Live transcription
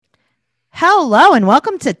Hello and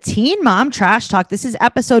welcome to Teen Mom Trash Talk. This is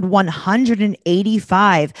episode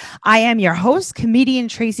 185. I am your host, comedian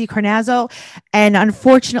Tracy Carnazzo, and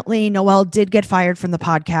unfortunately, Noelle did get fired from the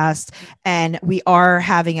podcast, and we are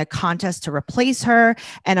having a contest to replace her.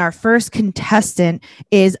 And our first contestant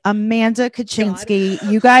is Amanda Kaczynski.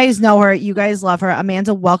 God. You guys know her. You guys love her.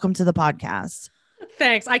 Amanda, welcome to the podcast.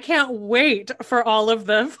 Thanks. I can't wait for all of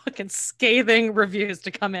the fucking scathing reviews to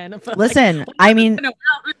come in. Listen, I mean,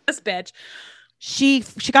 this bitch. She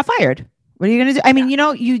got fired. What are you gonna do? I mean, you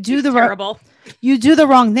know, you do the terrible. You do the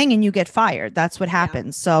wrong thing and you get fired. That's what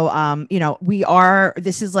happens. Yeah. So, you know,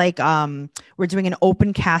 this is like, we're doing an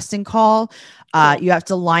open casting call. Cool. You have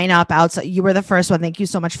to line up outside. You were the first one. Thank you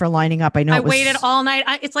so much for lining up. I know I waited all night.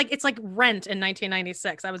 It's like Rent in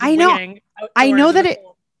 1996. I know that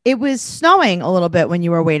it was snowing a little bit when you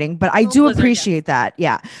were waiting, but I do appreciate that.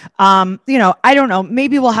 Yeah. You know, I don't know.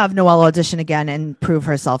 Maybe we'll have Noelle audition again and prove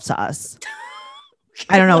herself to us.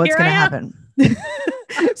 I don't know what's going to happen.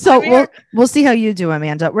 So we'll see how you do,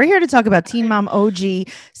 Amanda. We're here to talk about Teen Mom OG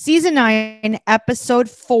season 9, episode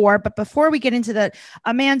 4. But before we get into that,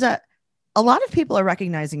 Amanda, a lot of people are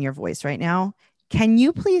recognizing your voice right now. Can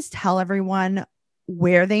you please tell everyone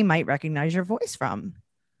where they might recognize your voice from?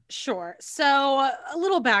 Sure. So a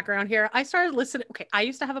little background here. I started listening. Okay. I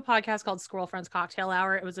used to have a podcast called Squirrel Friends Cocktail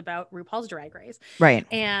Hour. It was about RuPaul's Drag Race. Right.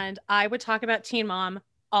 And I would talk about Teen Mom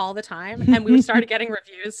all the time. And we started getting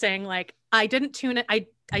reviews saying like, I didn't tune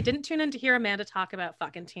in to hear Amanda talk about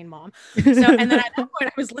fucking Teen Mom. So, and then at that point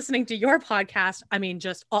I was listening to your podcast. I mean,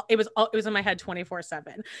 it was in my head 24/7.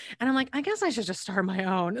 And I'm like, I guess I should just start my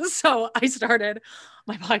own. So I started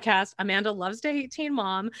my podcast, Amanda Loves to Hate Teen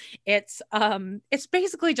Mom. It's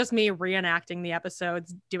basically just me reenacting the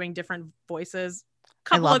episodes, doing different voices.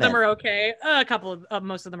 Couple of them are okay.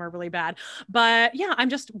 Most of them are really bad. But yeah, I'm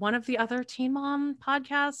just one of the other Teen Mom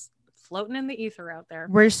podcasts floating in the ether out there.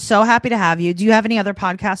 We're so happy to have you. Do you have any other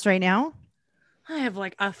podcasts right now? I have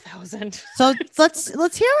like 1,000. So let's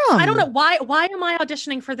hear them. I don't know why am I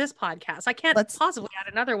auditioning for this podcast? I can't possibly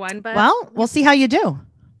add another one, but we'll see how you do.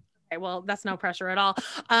 Okay, well, that's no pressure at all.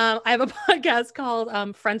 I have a podcast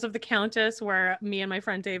called Friends of the Countess, where me and my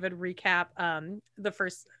friend David recap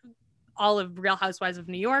all of Real Housewives of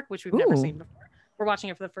New York, which we've never seen before. We're watching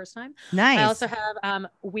it for the first time. Nice. I also have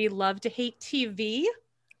We Love to Hate TV,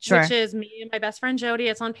 sure, which is me and my best friend Jody.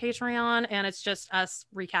 It's on Patreon, and it's just us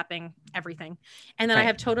recapping everything. And then I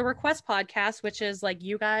have Total Request podcast, which is like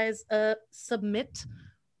you guys submit.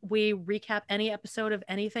 We recap any episode of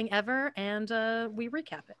anything ever, and we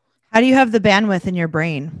recap it. How do you have the bandwidth in your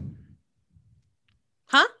brain?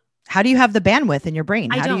 Huh? How do you have the bandwidth in your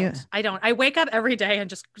brain? I don't. I wake up every day and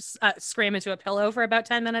just scream into a pillow for about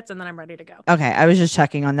 10 minutes and then I'm ready to go. Okay. I was just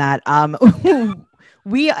checking on that.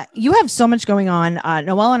 You have so much going on.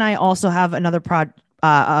 Noelle and I also have another project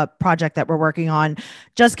that we're working on.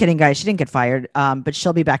 Just kidding, guys. She didn't get fired, but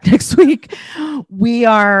she'll be back next week.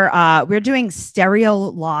 We're doing stereo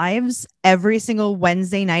lives every single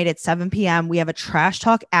Wednesday night at 7 p.m. We have a trash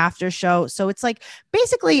talk after show. So it's like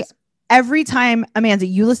basically every time, Amanda,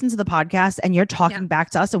 you listen to the podcast and you're talking back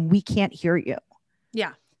to us and we can't hear you.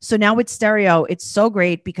 Yeah. So now with stereo, it's so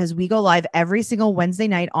great because we go live every single Wednesday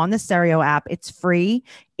night on the Stereo app. It's free,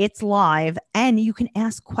 it's live, and you can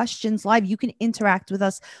ask questions live. You can interact with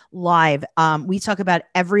us live. We talk about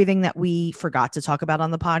everything that we forgot to talk about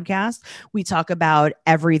on the podcast. We talk about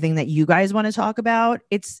everything that you guys want to talk about.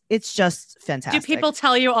 It's just fantastic. Do people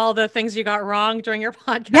tell you all the things you got wrong during your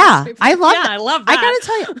podcast? Yeah, I love that. I love that. I gotta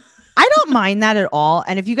tell you. I don't mind that at all.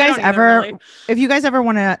 And if you guys ever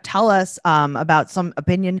want to tell us about some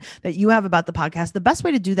opinion that you have about the podcast, the best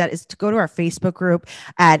way to do that is to go to our Facebook group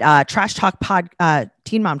at Trash Talk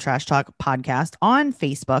Teen Mom Trash Talk Podcast on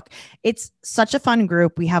Facebook. It's such a fun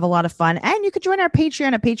group. We have a lot of fun. And you could join our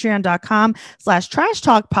Patreon at patreon.com/Trash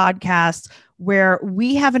Talk Podcast, where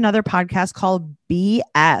we have another podcast called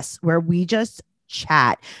BS, where we just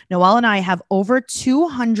chat. Noelle and I have over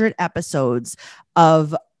 200 episodes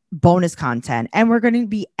of bonus content, and we're going to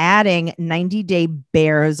be adding 90 Day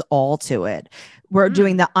Bears all to it. We're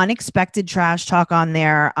doing the unexpected trash talk on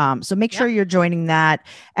there. So make sure you're joining that.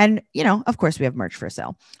 And, you know, of course we have merch for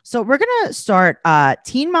sale. So we're going to start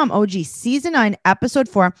Teen Mom OG season 9, episode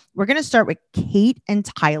 4. We're going to start with Kate and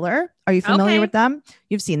Tyler. Are you familiar with them?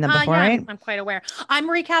 You've seen them before, right? I'm quite aware. I'm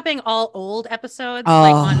recapping all old episodes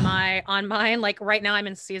like on mine. Like right now I'm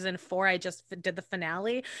in season 4. I just did the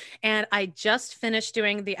finale and I just finished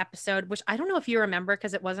doing the episode, which I don't know if you remember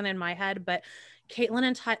because it wasn't in my head, but Caitlin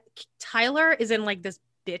and Tyler is in like this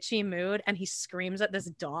bitchy mood and he screams at this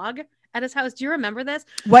dog at his house. Do you remember this?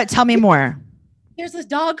 What? Tell me more. There's this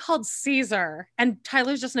dog called Caesar, and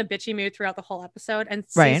Tyler's just in a bitchy mood throughout the whole episode. And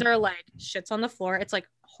Caesar like shits on the floor. It's like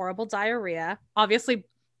horrible diarrhea, obviously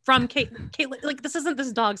from Kate. Like, this isn't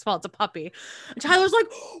this dog's fault. It's a puppy. And Tyler's like,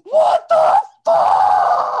 what the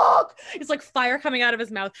fuck? It's like fire coming out of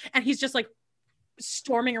his mouth, and he's just like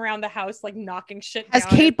storming around the house, like knocking shit down. Has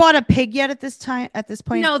Kate bought a pig yet at this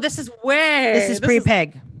point? No, this is way. This is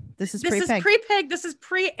pre-pig. This is pre-pig. This is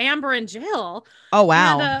pre-Amber in jail. Oh,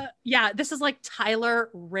 wow. And, yeah, this is like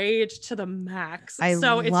Tyler rage to the max. I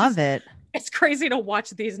love it. It's crazy to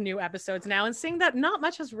watch these new episodes now and seeing that not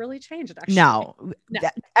much has really changed, actually. No.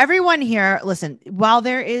 Everyone here, listen, while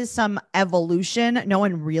there is some evolution, no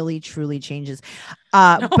one really truly changes.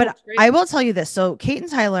 But I will tell you this. So Kate and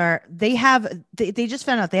Tyler, they just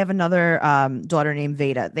found out they have another daughter named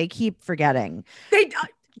Veda. They keep forgetting.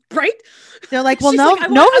 Right? They're like, well,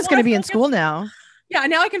 Nova's going to be in school now. Yeah,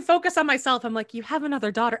 now I can focus on myself. I'm like, you have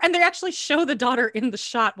another daughter. And they actually show the daughter in the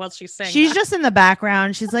shot while she's saying She's just in the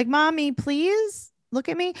background. She's like, Mommy, please look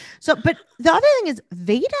at me. So, but the other thing is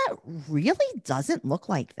Veda really doesn't look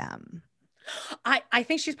like them. I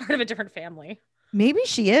think she's part of a different family. Maybe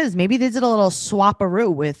she is. Maybe they did a little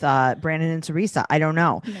swap-a-roo with Brandon and Teresa. I don't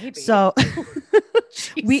know. Maybe. So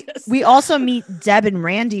we also meet Deb and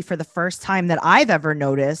Randy for the first time that I've ever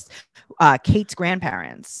noticed. Kate's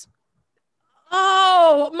grandparents.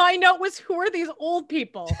 Oh, my note was, who are these old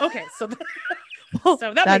people? Okay, so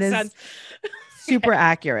that makes sense. Super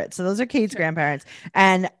accurate. So those are Kate's grandparents,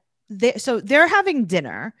 and they're having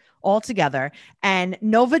dinner all together, and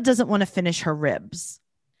Nova doesn't want to finish her ribs.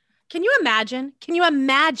 Can you imagine?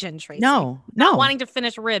 Tracy? No. Not wanting to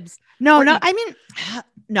finish ribs. No. I mean,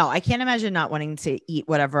 no, I can't imagine not wanting to eat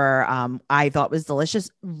whatever I thought was delicious.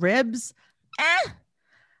 Ribs.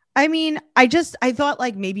 I mean, I thought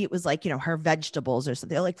like maybe it was like, her vegetables or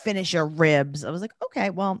something. Like, finish your ribs. I was like, okay,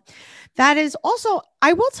 well, that is also,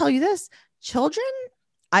 I will tell you this, children,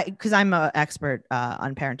 because I'm an expert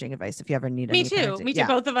on parenting advice. If you ever need Me too.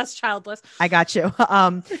 Both of us childless. I got you.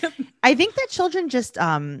 I think that children just,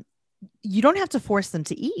 you don't have to force them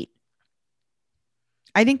to eat.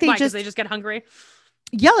 I think they just get hungry.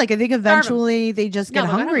 Yeah. Like, I think eventually they just get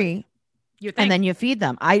hungry. And then you feed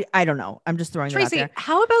them. I don't know. I'm just throwing Tracy, it out there.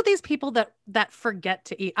 How about these people that forget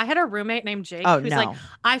to eat? I had a roommate named Jake who's like,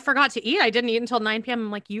 I forgot to eat. I didn't eat until 9 p.m. I'm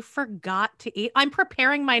like, you forgot to eat. I'm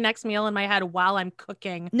preparing my next meal in my head while I'm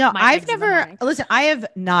cooking. No, I've never, listen, I have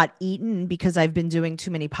not eaten because I've been doing too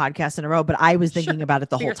many podcasts in a row, but I was thinking about it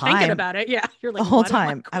the whole time. Thinking about it. Yeah. You're like, the whole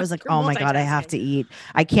time. I was like, oh my God, I have to eat.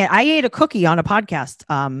 I can't. I ate a cookie on a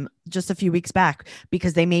podcast just a few weeks back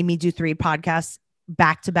because they made me do 3 podcasts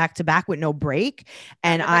back to back to back with no break,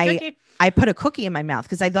 and I put a cookie in my mouth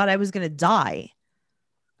because I thought I was gonna die.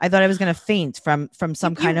 I thought I was gonna faint from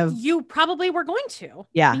some kind of. You probably were going to.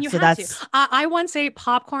 Yeah. I mean, so that's. I once ate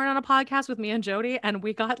popcorn on a podcast with me and Jody, and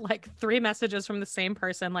we got like 3 messages from the same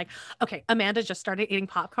person. Like, okay, Amanda just started eating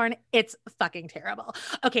popcorn. It's fucking terrible.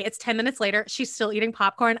 Okay, it's 10 minutes later. She's still eating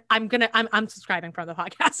popcorn. I'm subscribing from the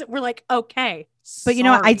podcast. We're like, okay. But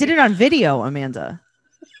I did it on video, Amanda.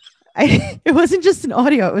 It wasn't just an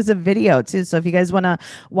audio, it was a video too. So if you guys want to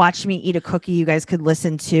watch me eat a cookie, you guys could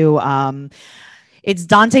listen to it's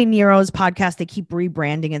Dante Nero's podcast. They keep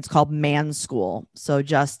rebranding. It's called Man School. So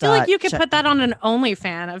just I feel like you could put that on an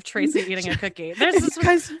OnlyFans of Tracy eating a cookie. There's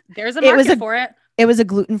a market for it. It was a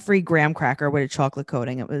gluten-free graham cracker with a chocolate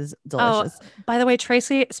coating. It was delicious. Oh, by the way,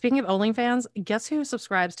 Tracy, speaking of OnlyFans, guess who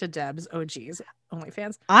subscribes to Deb's OG's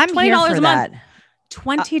OnlyFans? I'm $20 here for that.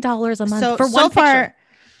 $20 a month for one picture.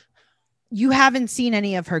 You haven't seen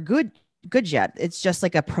any of her goods yet. It's just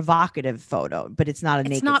like a provocative photo, but it's not a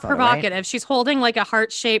naked photo. It's not provocative. Right? She's holding like a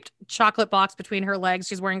heart-shaped chocolate box between her legs.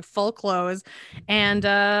 She's wearing full clothes, and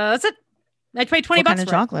that's it. I paid $20 kind of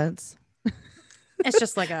for chocolates. It's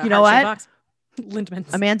just like a what box.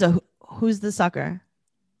 Lindman's. Amanda, who's the sucker?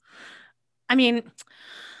 I mean,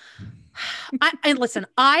 listen,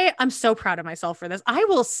 I'm so proud of myself for this. I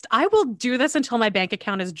will do this until my bank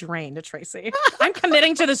account is drained, Tracy. I'm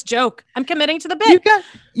committing to this joke. I'm committing to the bit.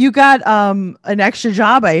 You got an extra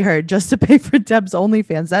job, I heard, just to pay for Deb's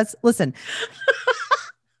OnlyFans. Listen.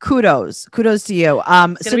 Kudos to you.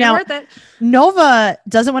 So now Nova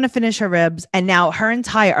doesn't want to finish her ribs, and now her and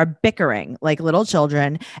Ty are bickering like little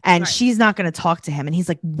children, and she's not going to talk to him, and he's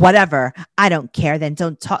like, whatever, I don't care, then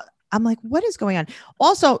don't talk. I'm like, what is going on?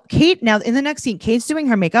 Also, Kate, now in the next scene, Kate's doing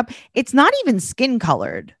her makeup. It's not even skin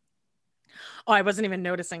colored. Oh, I wasn't even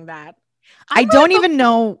noticing that. I don't even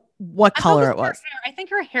know what color it was. I think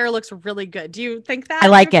her hair looks really good. Do you think that? I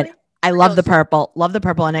like it. I love the purple. Love the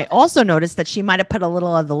purple. And I also noticed that she might have put a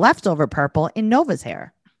little of the leftover purple in Nova's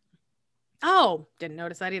hair. Oh, didn't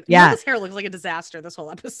notice that either. Yeah. Nova's hair looks like a disaster this whole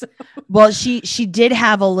episode. Well, she did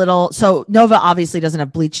have a little. So Nova obviously doesn't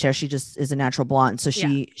have bleached hair. She just is a natural blonde. So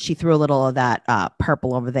she threw a little of that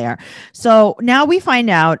purple over there. So now we find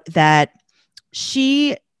out that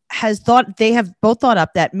she has thought, they have both thought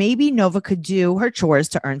up that maybe Nova could do her chores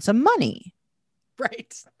to earn some money.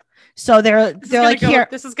 Right. So they're like, here,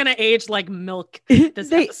 this is gonna age like milk.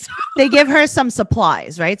 They give her some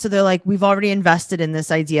supplies, right? So they're like, we've already invested in this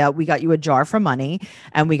idea. We got you a jar for money,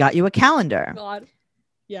 and we got you a calendar. God.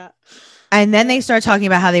 Yeah. And then they start talking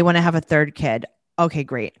about how they want to have a third kid. Okay,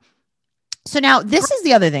 great. So now this is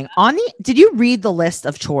the other thing. Did you read the list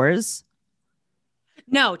of chores?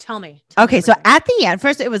 No, tell me. Okay, so at the end,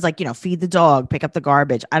 first it was like, feed the dog, pick up the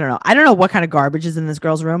garbage. I don't know what kind of garbage is in this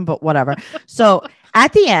girl's room, but whatever. So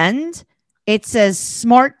at the end, it says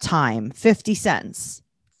smart time, 50 cents.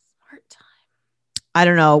 Smart time. I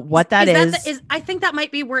don't know what that is. I think that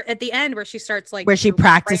might be where at the end where she starts like where she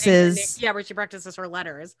practices. Where she practices her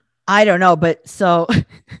letters. I don't know, but so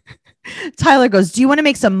Tyler goes, "Do you want to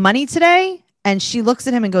make some money today?" And she looks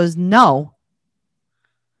at him and goes, "No."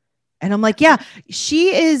 And I'm like, yeah,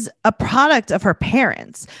 she is a product of her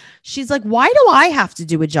parents. She's like, why do I have to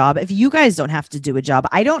do a job if you guys don't have to do a job?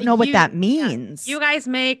 I don't know what that means. You guys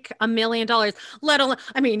make $1 million, let alone,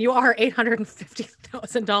 I mean, you are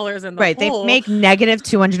 $850,000 in the right. hole. They make negative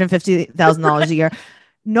 $250,000 a year.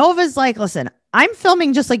 Nova's like, listen, I'm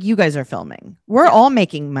filming just like you guys are filming. We're all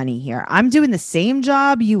making money here. I'm doing the same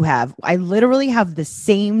job you have. I literally have the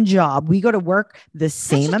same job. We go to work the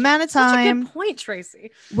same amount of time. That's a good point,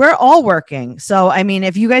 Tracy. We're all working. So, I mean,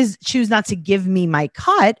 if you guys choose not to give me my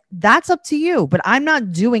cut, that's up to you, but I'm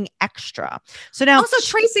not doing extra. So now also,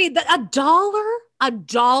 Tracy, a dollar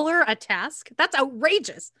a task. That's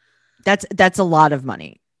outrageous. That's a lot of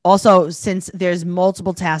money. Also, since there's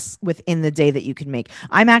multiple tasks within the day that you can make,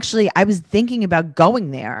 I was thinking about going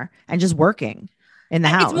there and just working in the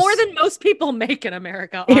house. It's more than most people make in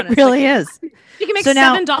America. Honestly. It really is. You can make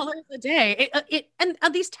 $7 a day. And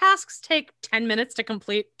these tasks take 10 minutes to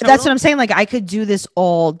complete. Total. That's what I'm saying. Like I could do this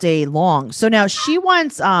all day long. So now she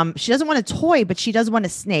wants, she doesn't want a toy, but she does want a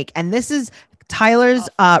snake. And this is Tyler's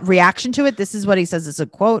reaction to it. This is what he says. It's a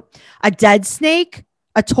quote: "A dead snake.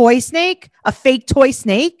 A toy snake? A fake toy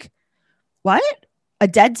snake? What? A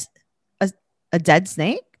dead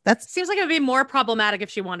snake? That seems like it would be more problematic if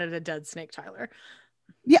she wanted a dead snake, Tyler.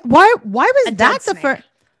 Yeah. Why was that the first?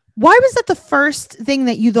 Why was that the first thing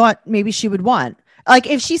that you thought maybe she would want? Like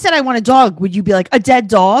if she said, "I want a dog," would you be like, "A dead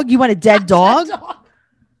dog? You want a dead dog?" Who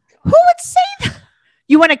would say that?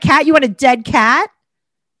 You want a cat? You want a dead cat?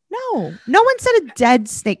 No one said a dead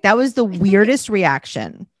snake. That was the weirdest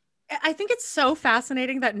reaction. I think it's so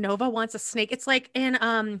fascinating that Nova wants a snake. It's like in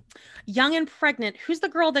Young and Pregnant. Who's the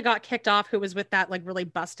girl that got kicked off who was with that like really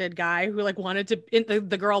busted guy who like wanted to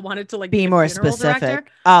the girl wanted to like be more specific. Director?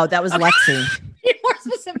 Oh, that was Lexi. Be more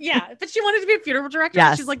specific. Yeah, but she wanted to be a funeral director.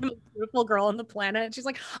 Yes. She's like the most beautiful girl on the planet. And she's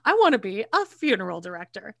like, I want to be a funeral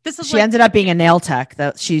director. She ended up being a nail tech.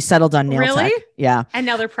 That she settled on nail tech. Yeah. And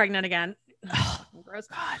now they're pregnant again. Oh, gross.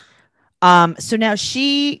 God. So now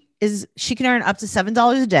she can earn up to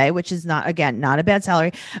 $7 a day, which is not a bad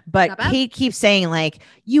salary, but Kate keeps saying like,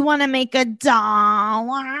 you want to make $1.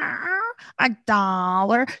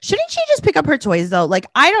 Shouldn't she just pick up her toys though? Like,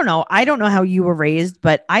 I don't know how you were raised,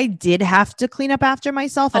 but I did have to clean up after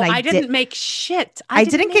myself. And I didn't make shit. I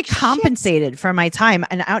didn't get compensated for my time.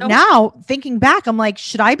 And now thinking back, I'm like,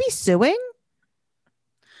 should I be suing?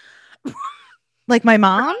 Like my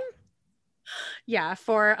mom? Yeah,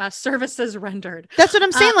 for services rendered. That's what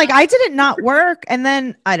I'm saying. Like I didn't not work, and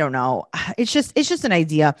then I don't know. It's just an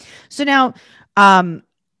idea. So now,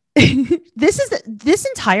 this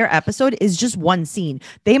entire episode is just one scene.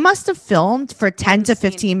 They must have filmed for 10 to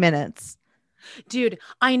 15 minutes. Dude,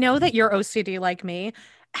 I know that you're OCD like me.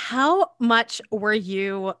 How much were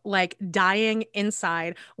you like dying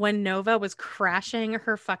inside when Nova was crashing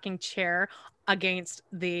her fucking chair against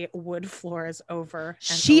the wood floors over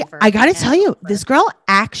and over? I gotta tell you, this girl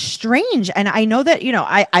acts strange. And I know that,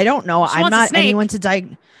 I don't know. I'm not anyone to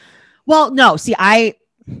diagnose. Well, no, see,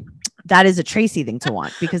 that is a Tracy thing to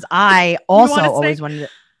want, because I also always wanted to.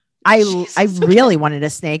 I really wanted a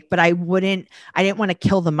snake, but I didn't want to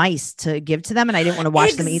kill the mice to give to them, and I didn't want to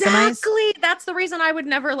watch them eat the mice. Exactly. That's the reason I would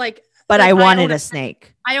never like. But I wanted a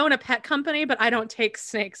snake. I own a pet company, but I don't take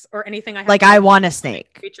snakes or anything. I want a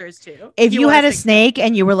snake. Creatures too. If you had a snake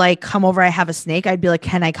and you were like, "Come over, I have a snake," I'd be like,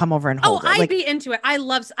 "Can I come over and hold it?" I'd be into it. I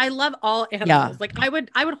love all animals. Yeah. Like I would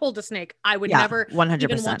hold a snake. I would never 100%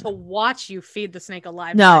 even want to watch you feed the snake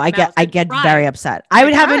alive. No, I get very upset. I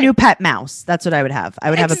would have a new pet mouse. That's what I would have. I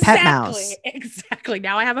would have a pet mouse. Exactly.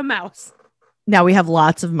 Now I have a mouse. Now we have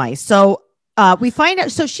lots of mice. So we find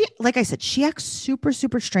out. So she, like I said, she acts super,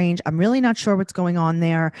 super strange. I'm really not sure what's going on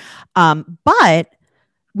there. But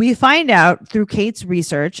we find out through Kate's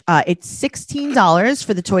research, it's $16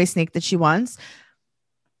 for the toy snake that she wants.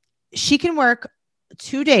 She can work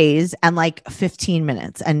 2 days and like 15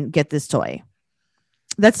 minutes and get this toy.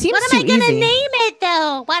 That seems What too am I gonna easy. name it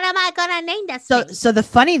though? What am I gonna name this? So the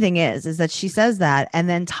funny thing is that she says that, and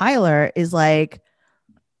then Tyler is like,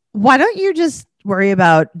 "Why don't you just worry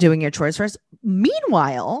about doing your chores first?"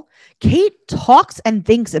 Meanwhile, Kate talks and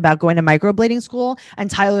thinks about going to microblading school,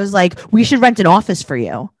 and Tyler's like, "We should rent an office for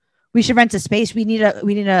you. We should rent a space. We need a."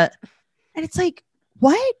 And it's like,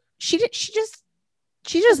 what? She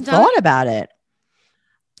just thought about it.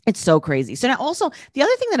 It's so crazy. So now also the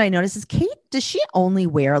other thing that I noticed is Kate, does she only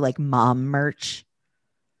wear like mom merch?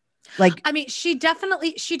 Like, I mean, she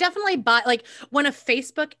definitely buy, like when a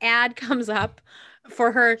Facebook ad comes up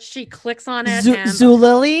for her, she clicks on it.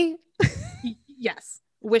 Zulily? Yes.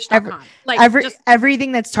 Wish.com. Like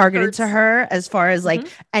everything that's targeted to her, as far as like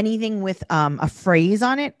anything with a phrase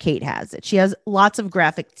on it, Kate has it. She has lots of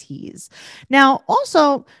graphic tees. Now,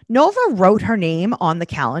 also, Nova wrote her name on the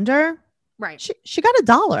calendar. Right. She got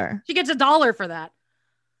 $1. She gets $1 for that.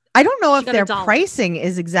 I don't know if their pricing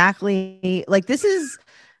is exactly like this is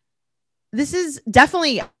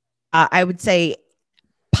definitely I would say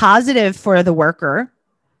positive for the worker.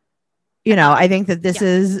 You know, I think that this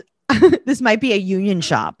is this might be a union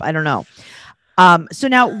shop. I don't know. So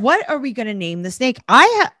now what are we going to name the snake?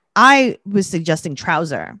 I was suggesting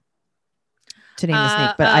Trouser to name the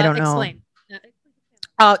snake, but I don't know. Explain.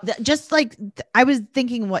 Just like I was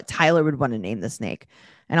thinking what Tyler would want to name the snake,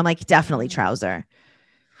 and I'm like, definitely Trouser.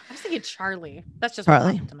 I was thinking Charlie. That's just Charlie.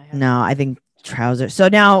 What popped into my head. No, I think Trouser. So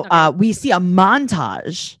now we see a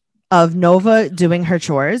montage of Nova doing her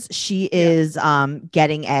chores. She is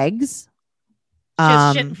getting eggs. She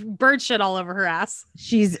has bird shit all over her ass.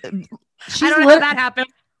 She's I don't know how that happened.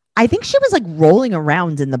 I think she was like rolling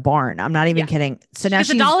around in the barn. I'm not even kidding. So now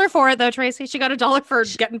she's $1 for it though, Tracy. She got $1 for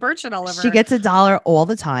getting bird shit all over. She gets $1 all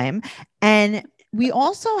the time. And we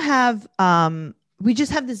also have we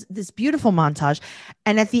just have this beautiful montage.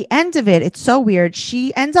 And at the end of it, it's so weird.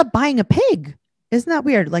 She ends up buying a pig. Isn't that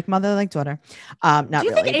weird? Like mother, like daughter. Not really. Do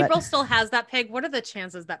you think April still has that pig? What are the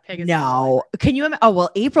chances that pig is? No. Can you? Oh,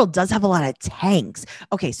 well, April does have a lot of tanks.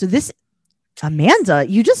 Okay. So this, Amanda,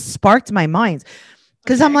 you just sparked my mind.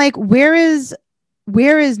 Because I'm like, where is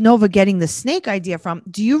Nova getting the snake idea from?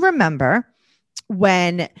 Do you remember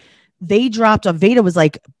when they dropped off? Veda was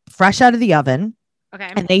like fresh out of the oven.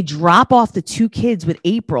 Okay. And they drop off the 2 kids with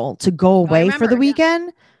April to go away for the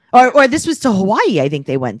weekend. Yeah. Or this was to Hawaii, I think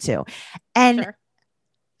they went to. And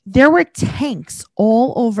there were tanks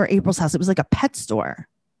all over April's house. It was like a pet store.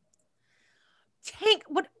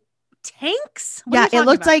 What? Tanks? What it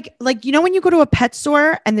looked like you know when you go to a pet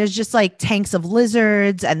store and there's just like tanks of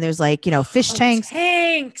lizards and there's like, you know, fish tanks.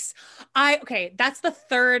 Tanks. That's the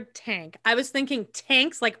third tank. I was thinking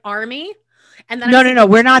tanks like army. And then no,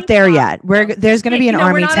 we're not there yet. There's going to be an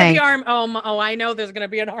army tank. I know there's going to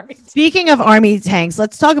be an army tank. Speaking of army tanks,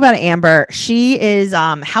 let's talk about Amber. She is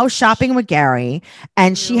house shopping with Gary,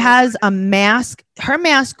 and she has a mask. Her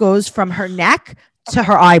mask goes from her neck to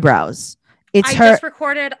her eyebrows. I just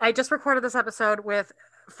recorded this episode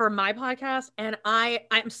for my podcast, and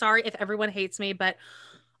I'm sorry if everyone hates me, but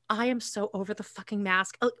I am so over the fucking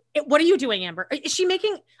mask. What are you doing, Amber? Is she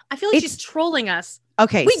making? I feel like she's trolling us.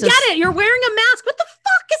 Okay, we get it. You're wearing a mask. What the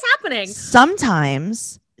fuck is happening?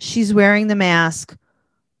 Sometimes she's wearing the mask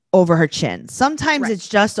over her chin. Sometimes it's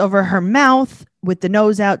just over her mouth with the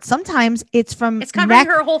nose out. Sometimes it's covering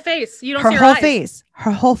her whole face. You don't see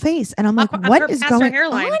her whole face. And I'm like, what is going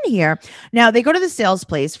on here? Now they go to the sales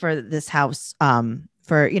place for this house.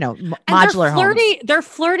 For, you know, modular homes. They're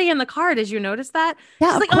flirty in the car. Did you notice that?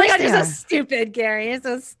 Yeah, she's like, oh my God, you're so stupid, Gary. You're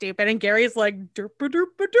so stupid. And Gary's like, derp, derp,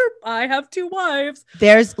 derp, I have 2 wives.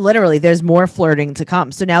 There's more flirting to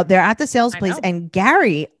come. So now they're at the sales place and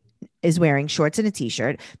Gary is wearing shorts and a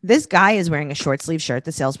t-shirt. This guy is wearing a short sleeve shirt,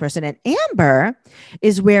 the salesperson, and Amber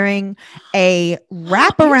is wearing a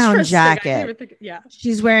wraparound jacket.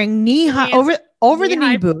 She's wearing knee-high over the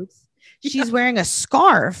knee boots. She's wearing a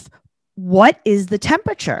scarf. What is the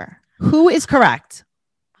temperature? Who is correct?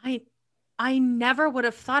 I never would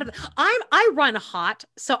have thought of it. I run hot,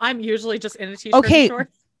 so I'm usually just in a t-shirt and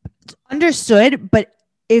shorts. Understood. But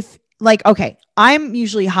I'm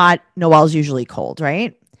usually hot. Noelle's usually cold,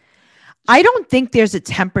 right? I don't think there's a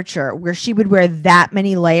temperature where she would wear that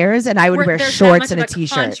many layers and I would wear shorts and a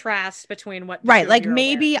t-shirt. Contrast between what like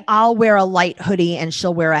maybe I'll wear a light hoodie and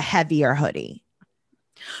she'll wear a heavier hoodie.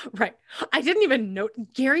 Right. I didn't even know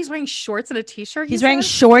Gary's wearing shorts and a t-shirt. He's wearing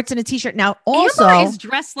shorts and a t-shirt. Now also Amber is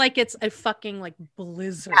dressed like it's a fucking like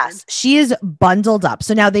blizzard. Yes, she is bundled up.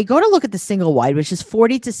 So now they go to look at the single wide, which is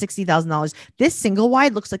 $40,000 to $60,000. This single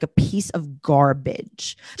wide looks like a piece of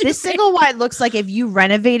garbage. This single wide looks like if you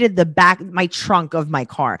renovated the back, my trunk of my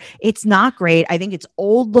car. It's not great. I think it's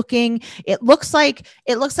old looking. It looks like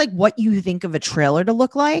what you think of a trailer to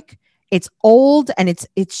look like. It's old and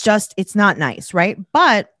it's not nice, right?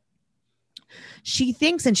 But she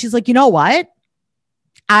thinks, and she's like, you know what?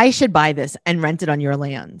 I should buy this and rent it on your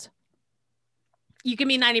land. You give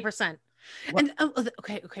me 90%. What? And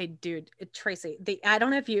okay, dude, Tracy. I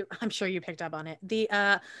don't know if I'm sure you picked up on it.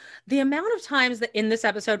 The amount of times that in this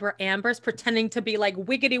episode where Amber's pretending to be like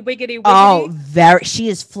wiggity. Oh, she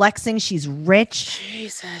is flexing. She's rich.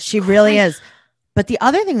 Jesus, she really is. But the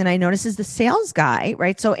other thing that I noticed is the sales guy,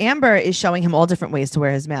 right? So Amber is showing him all different ways to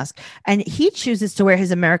wear his mask, and he chooses to wear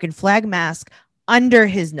his American flag mask under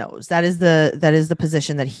his nose. That is the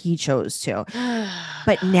position that he chose to.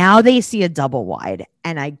 But now they see a double wide,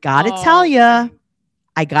 and I gotta tell you,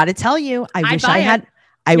 I wish I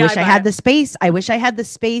had the space. I wish I had the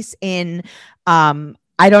space in on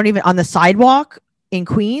the sidewalk in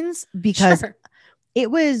Queens, because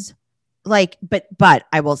it was like, but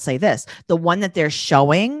I will say this, the one that they're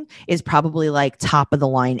showing is probably like top of the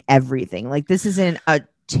line everything. Like, this isn't a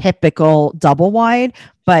typical double wide,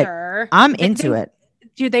 but I'm into it.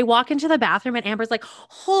 Dude, they walk into the bathroom and Amber's like,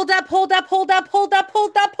 hold up.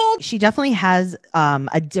 She definitely has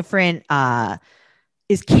a different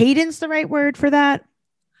is cadence the right word for that?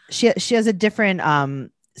 She has a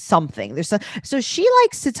different something. So she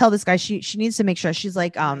likes to tell this guy she needs to make sure. She's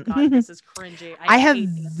like, God, this is cringy. I have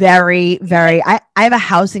I have a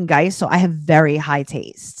house in Geist, so I have very high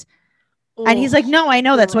taste. Ooh, and he's like, no, I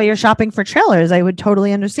know, that's why you're shopping for trailers. I would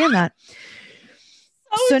totally understand that.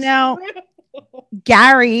 So now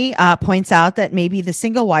Gary points out that maybe the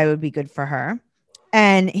single wide would be good for her.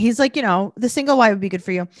 And he's like, the single wide would be good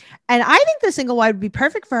for you. And I think the single wide would be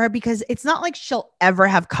perfect for her, because it's not like she'll ever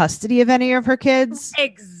have custody of any of her kids.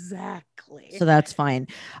 Exactly. So that's fine.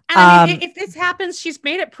 And I mean, if this happens, she's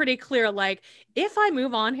made it pretty clear. Like, if I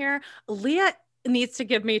move on here, Leah needs to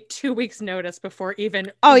give me 2 weeks notice before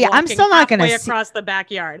even. Oh yeah. I'm still not going to across the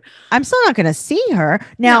backyard. I'm still not going to see her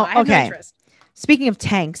now. No, okay. No, speaking of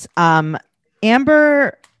tanks,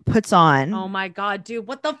 Amber puts on. Oh my God, dude.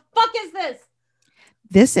 What the fuck is this?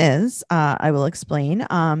 This is, I will explain.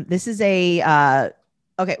 This is okay.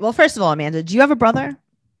 Well, first of all, Amanda, do you have a brother?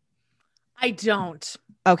 I don't.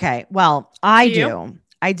 Okay. Well, I do.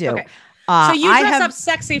 I do. Okay. So you dress up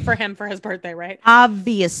sexy for him for his birthday, right?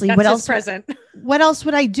 Obviously. That's what his else? Present. What else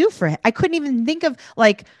would I do for him? I couldn't even think of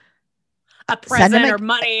like a present or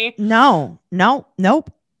money. No,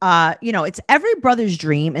 nope. It's every brother's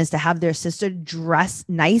dream is to have their sister dress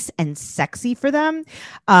nice and sexy for them.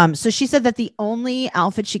 So she said that the only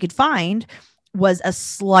outfit she could find was a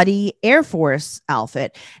slutty Air Force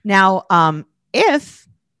outfit. Now, if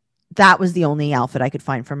that was the only outfit I could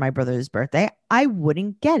find for my brother's birthday, I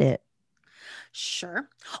wouldn't get it. Sure.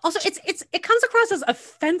 Also, it comes across as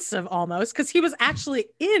offensive almost, because he was actually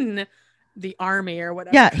in the army or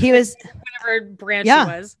whatever. Yeah, he was. Whatever branch he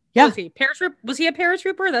was. Yeah. Was he a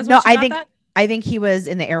paratrooper? That's no. What I think he was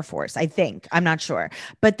in the Air Force. I'm not sure.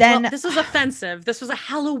 But then this was offensive. This was a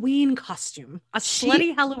Halloween costume,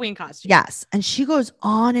 slutty Halloween costume. Yes, and she goes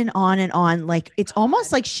on and on and on. Like, it's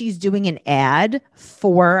almost like she's doing an ad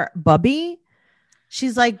for Bubby.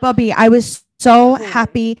 She's like, Bubby, I was so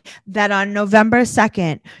happy that on November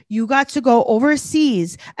 2nd, you got to go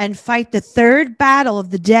overseas and fight the third battle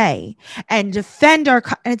of the day and defend our.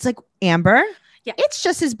 And it's like, Amber, it's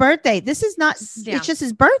just his birthday. This is not. Yeah. It's just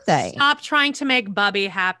his birthday. Stop trying to make Bubby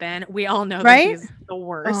happen. We all know that he's the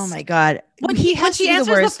worst. Oh my God. When she answers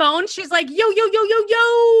the phone, she's like, yo,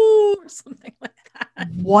 something like that.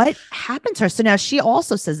 What happened to her? So now she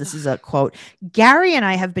also says, this is a quote, Gary and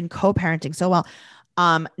I have been co-parenting so well.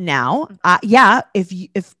 Now,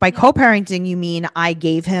 if by co-parenting you mean I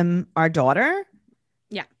gave him our daughter,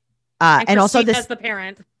 and also this as the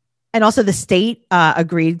parent, and also the state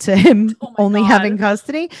agreed to him only having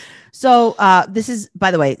custody. So this is, by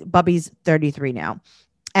the way, Bubby's 33 now,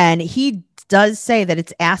 and he does say that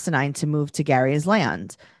it's asinine to move to Gary's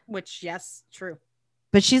land. Which, yes, true.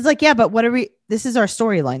 But she's like, yeah, but what are we? This is our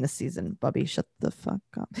storyline this season. Bubby, shut the fuck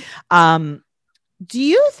up. Do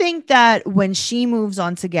you think that when she moves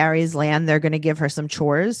on to Gary's land, they're going to give her some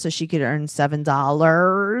chores so she could earn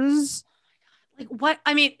 $7? Like, what?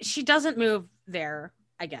 I mean, she doesn't move there,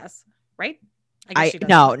 I guess, right?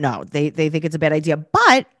 No. They think it's a bad idea.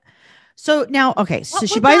 But So now, okay, so What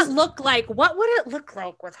she would buys. that look like? What would it look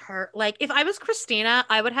like with her? Like if I was Christina,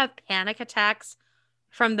 I would have panic attacks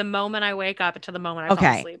from the moment I wake up to the moment I fall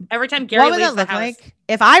Okay. asleep. Every time Gary What would leaves that the look house. like?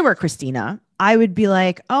 If I were Christina, I would be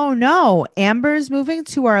like, oh no, Amber's moving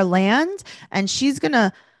to our land and she's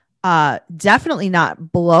gonna definitely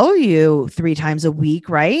not blow you 3 times a week,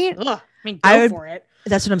 right? Ugh, I mean, I go would- for it.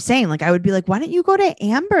 That's what I'm saying. Like, I would be like, why don't you go to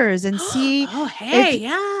Amber's and see Oh, hey, if-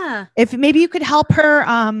 yeah. if maybe you could help her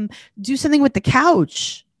do something with the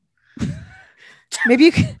couch. Maybe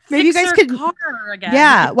you guys Fix her could car again.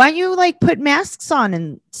 Yeah, why don't you like put masks on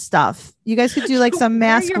and stuff? You guys could do like some Wear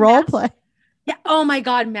mask your role mask. play. Yeah. Oh my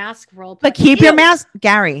God, mask role play. But keep your Ew. mask,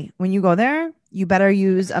 Gary. When you go there, you better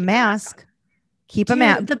use a Keep a mask mask. Keep a Dude,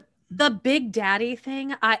 mask. The Big Daddy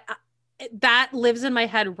thing, I that lives in my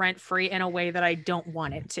head rent free in a way that I don't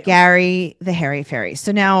want it to. Gary, the hairy fairy.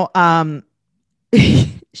 So now,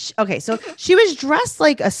 okay, so she was dressed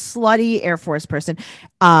like a slutty Air Force person.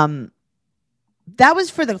 That was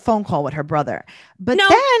for the phone call with her brother. But No,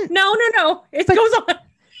 then, no. It But- goes on.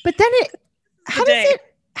 but then how day.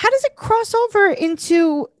 does it cross over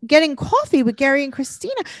into getting coffee with Gary and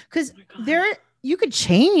Christina? Because Oh my God. you could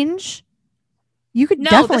change. You could No,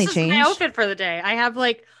 definitely this is change. my outfit for the day. I have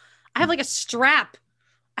like a strap.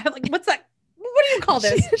 I have like, what's that? What do you call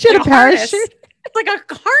this? She had Like a harness. parachute. It's like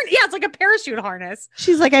a harness. Yeah, it's like a parachute harness.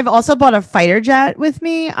 She's like, I've also bought a fighter jet with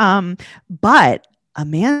me. But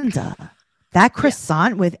Amanda, that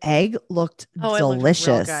croissant with egg looked It looked real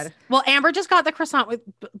delicious. good. Well, Amber just got the croissant with,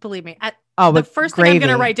 believe me, Oh, the with first gravy. thing I'm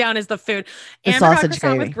going to write down is the food. The Amber got sausage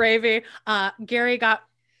croissant gravy. with gravy. Gary got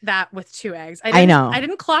that with 2 eggs. I know. I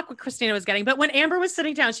didn't clock what Christina was getting, but when Amber was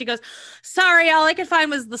sitting down, she goes, sorry, all I could find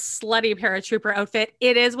was the slutty paratrooper outfit.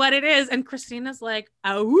 It is what it is. And Christina's like,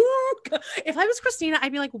 oh, if I was Christina,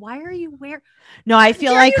 I'd be like, why are you wearing? No, I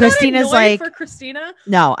feel like Christina's like, for Christina,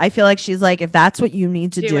 no, I feel like she's like, if that's what you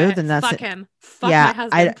need to do, it. then that's Fuck it. him. Fuck Yeah, my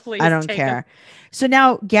husband, please. I don't take care. him. So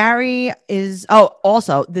now Gary is,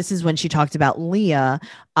 also, this is when she talked about Leah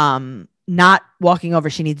not walking over.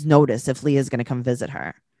 She needs notice if Leah's going to come visit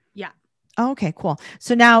her. Yeah. Oh, okay, cool.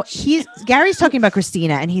 So now Gary's talking about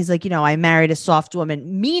Christina and he's like, I married a soft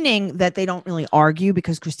woman, meaning that they don't really argue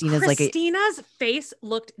because Christina's Christina's face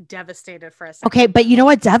looked devastated for a second. okay. But you know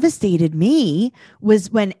what devastated me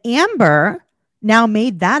was when Amber now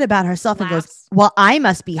made that about herself and goes, Laughs. well, I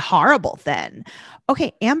must be horrible then.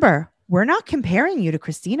 Okay, Amber, we're not comparing you to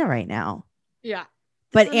Christina right now. Yeah.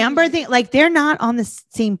 But This is Amber, amazing. they're not on the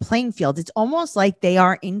same playing field. It's almost like they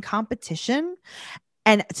are in competition.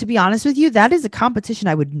 And to be honest with you, that is a competition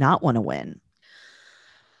I would not want to win.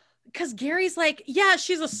 Because Gary's like, yeah,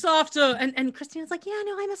 she's a soft, and Christina's like, yeah,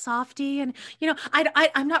 no, I'm a softie, and I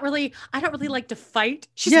don't really like to fight.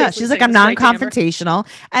 She's basically like, saying I'm this right to Amber. non-confrontational.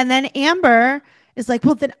 And then Amber is like,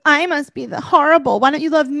 well, then I must be the horrible. Why don't you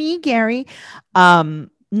love me, Gary?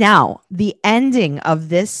 Now the ending of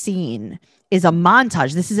this scene is a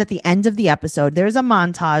montage. This is at the end of the episode. There's a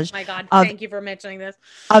montage Oh my God, of- thank you for mentioning this.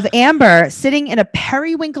 of Amber sitting in a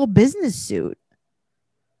periwinkle business suit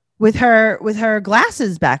with her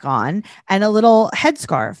glasses back on and a little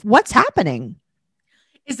headscarf. What's happening?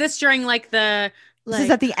 Is this during like the? This is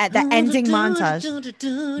at the ending montage.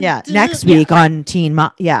 Yeah, Yeah, next week on Teen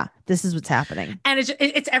Mom. Yeah, this is what's happening. and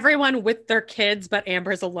it's everyone with their kids, but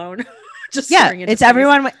Amber's alone. Just Yeah, staring into it's space.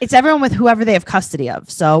 everyone. It's everyone with whoever they have custody of.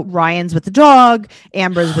 So Ryan's with the dog.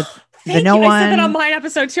 Amber's with Thank no you. I said that on one. my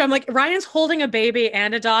episode too. I'm like, Ryan's holding a baby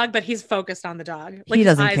and a dog, but he's focused on the dog. Like He his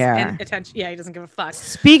doesn't eyes care. and attention. Yeah, he doesn't give a fuck.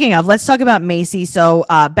 Speaking of, let's talk about Macy. So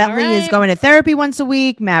Bentley is right. going to therapy once a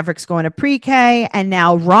week. Maverick's going to pre-K, and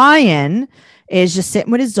now Ryan is just sitting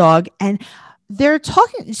with his dog, and they're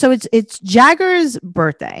talking. So it's Jagger's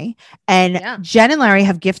birthday, and Yeah. Jen and Larry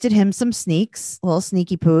have gifted him some sneaks, little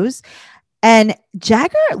sneaky poos, and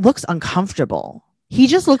Jagger looks uncomfortable. He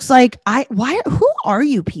just looks like who are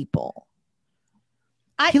you people?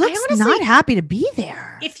 He looks honestly, not happy to be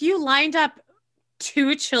there. If you lined up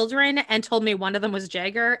 2 children and told me one of them was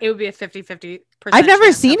Jagger, it would be a 50-50%. I've never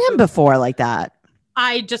chance seen of him who- before like that.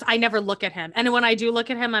 I never look at him. And when I do look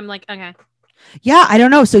at him, I'm like, okay. Yeah, I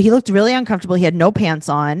don't know. So he looked really uncomfortable. He had no pants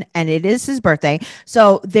on, and it is his birthday.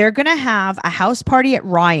 So they're going to have a house party at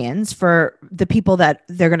Ryan's for the people that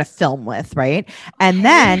they're going to film with, right? And Okay.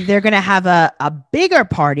 then they're going to have a bigger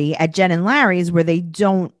party at Jen and Larry's where they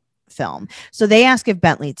don't film. So they ask if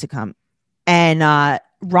Bentley to come. And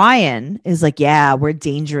Ryan is like, yeah, we're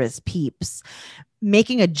dangerous peeps,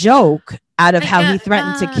 making a joke out of how he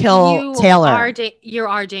threatened to kill Taylor. You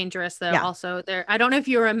are dangerous though. Yeah. Also, there. I don't know if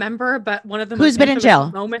you remember, but one of the Who's most been in infamous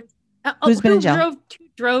jail? moments. Who's been in jail?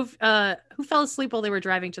 Who fell asleep while they were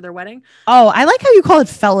driving to their wedding? Oh, I like how you call it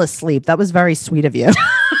fell asleep. That was very sweet of you.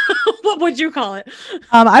 What would you call it?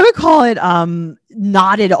 I would call it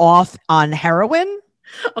nodded off on heroin.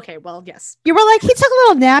 Okay, well, yes. You were like, he took a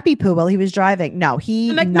little nappy poo while he was driving. No,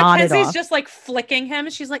 he nodded Mackenzie's off. Just like flicking him.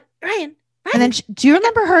 She's like, Ryan. And then do you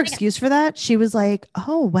remember her excuse for that? She was like,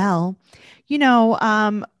 oh, well,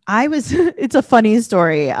 I was, it's a funny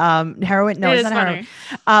story. Heroin. No, it's not heroin.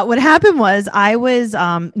 What happened was I was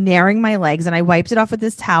naring my legs and I wiped it off with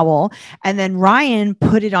this towel. And then Ryan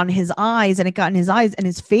put it on his eyes and it got in his eyes and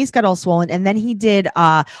his face got all swollen. And then he did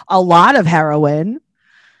a lot of heroin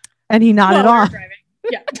and he nodded off.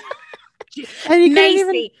 Yeah. And he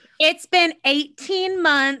Macy, it's been 18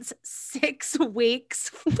 months, 6 weeks,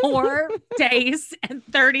 4 days, and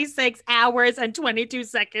 36 hours and 22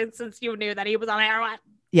 seconds since you knew that he was on heroin.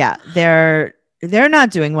 Yeah, they're not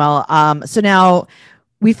doing well. So now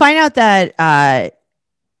we find out that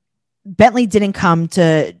Bentley didn't come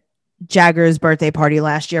to Jagger's birthday party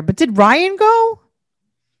last year, but did Ryan go?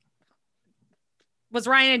 Was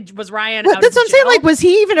Ryan? That's what I'm saying. Like, was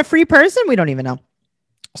he even a free person? We don't even know.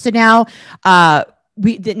 So now, now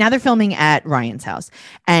they're filming at Ryan's house,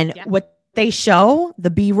 and what they show, the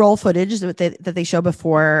B-roll footage that they show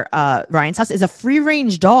before Ryan's house, is a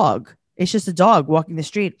free-range dog. It's just a dog walking the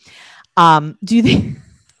street. Do you think?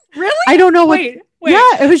 Really? I don't know. Wait. Yeah,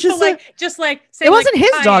 it was just say it wasn't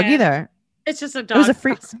his dog either. It's just a dog. It was a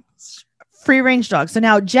free-range dog. So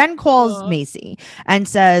now Jen calls Macy and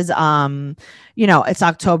says, it's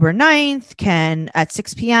October 9th. At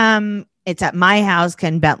 6 p.m. It's at my house.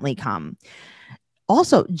 Can Bentley come?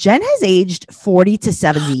 Also, Jen has aged 40 to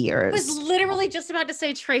 70 years. I was literally just about to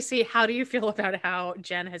say, Tracy, how do you feel about how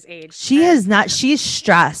Jen has aged? She has not. She's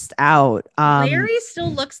stressed out. Larry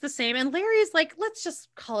still looks the same. And Larry's like, let's just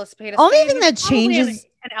call a spade. Only thing that changes.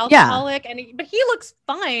 An alcoholic, but he looks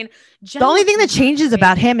fine. Jen the only thing that changes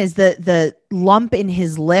about him is the lump in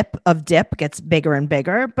his lip of dip gets bigger and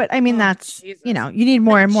bigger. But I mean, Jesus. You need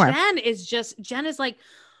more and more. Jen is like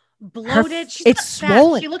bloated. It's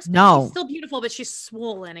swollen. She looks she's still beautiful, but she's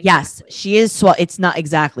swollen. Exactly. Yes, she is swollen. It's not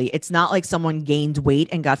exactly. It's not like someone gained weight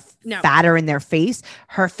and got fatter in their face.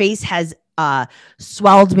 Her face has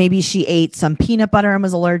swelled. Maybe she ate some peanut butter and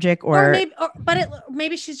was allergic,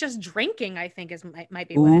 maybe she's just drinking. I think might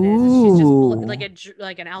be what it is. She's just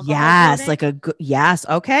like an alcohol. Yes,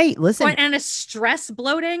 okay. Listen, and a stress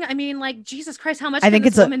bloating. I mean, like, Jesus Christ, how much I think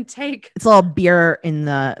this woman take? It's a little beer in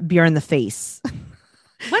the face.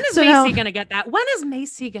 When is Macy gonna get that? When is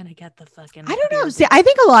Macy gonna get the fucking? I don't know. See, I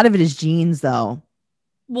think a lot of it is genes, though.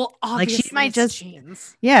 Well, obviously, like she might just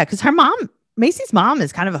genes. Yeah, because Macy's mom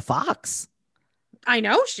is kind of a fox. I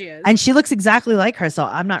know she is. And she looks exactly like her, so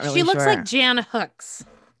I'm not really sure. She looks like Jan Hooks.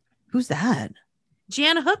 Who's that?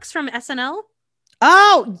 Jan Hooks from SNL.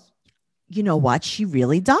 Oh, you know what? She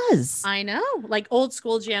really does. I know. Like old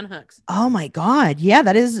school Jan Hooks. Oh my God. Yeah,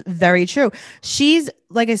 that is very true. She's,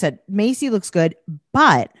 like I said, Macy looks good,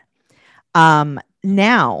 but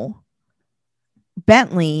now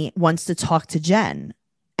Bentley wants to talk to Jen.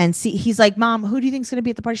 And see, he's like, Mom, who do you think's going to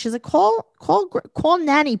be at the party? She's like, call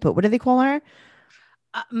Nanny Poo. What do they call her?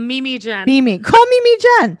 Mimi Jen. Call Mimi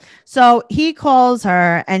Jen. So he calls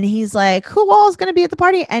her and he's like, who all is going to be at the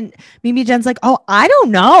party? And Mimi Jen's like, oh, I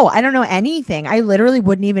don't know. I don't know anything. I literally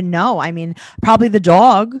wouldn't even know. I mean, probably the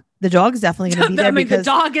dog. The dog's definitely going to be there.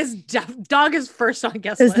 The dog is first on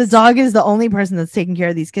guest list. The dog is the only person that's taking care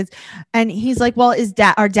of these kids. And he's like, well,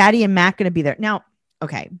 are Daddy and Matt going to be there? Now,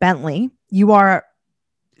 okay, Bentley, you are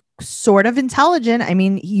sort of intelligent. I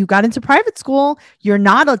mean, you got into private school. You're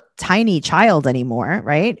not a tiny child anymore,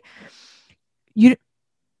 right? You're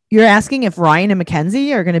asking if Ryan and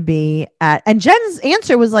Mackenzie are going to be at, and Jen's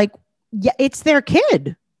answer was like, yeah, it's their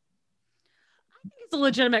kid. I think it's a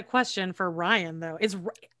legitimate question for Ryan, though.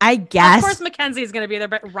 I guess. Of course, Mackenzie is going to be there,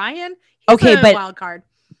 but Ryan, he's a wild card.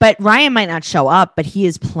 But Ryan might not show up, but he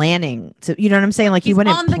is planning to, you know what I'm saying? Like, he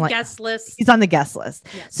wouldn't on the guest list. He's on the guest list.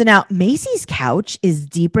 Yes. So now Macy's couch is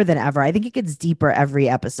deeper than ever. I think it gets deeper every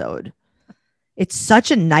episode. It's such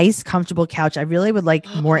a nice, comfortable couch. I really would like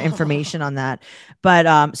more information on that.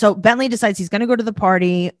 But so Bentley decides he's going to go to the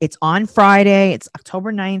party. It's on Friday. It's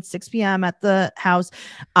October 9th, 6 p.m. at the house.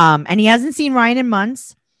 And he hasn't seen Ryan in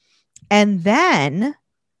months. And then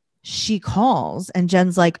she calls and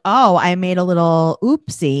Jen's like, oh, I made a little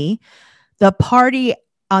oopsie. The party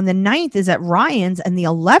on the 9th is at Ryan's and the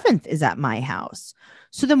 11th is at my house.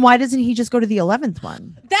 So then why doesn't he just go to the 11th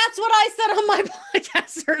one? That's what I said on my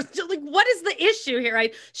podcast. Like, what is the issue here?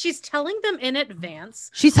 Right? She's telling them in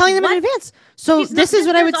advance. So this is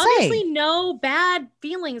what I would say. Obviously no bad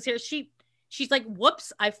feelings here. she's like,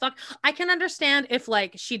 whoops, I can understand if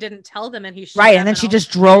like she didn't tell them and he right. And then she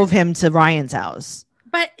just drove him to Ryan's house.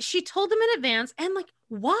 But she told them in advance. And like,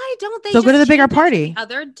 why don't they go to the bigger party the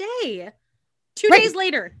other day? 2 days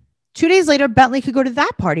later. 2 days later, Bentley could go to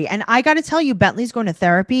that party. And I got to tell you, Bentley's going to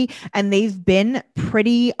therapy and they've been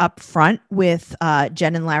pretty upfront with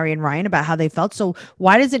Jen and Larry and Ryan about how they felt. So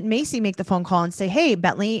why doesn't Macy make the phone call and say, hey,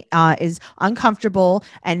 Bentley is uncomfortable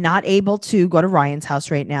and not able to go to Ryan's house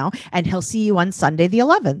right now. And he'll see you on Sunday, the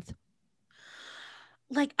 11th.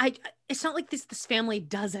 Like, it's not like this family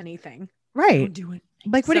does anything. Right. Don't do it.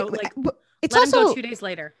 Like, so, it's let also him go 2 days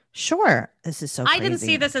later. Sure. This is so crazy. I didn't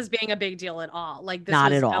see this as being a big deal at all. Like, this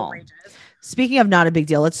not was at all. Outrageous. Speaking of not a big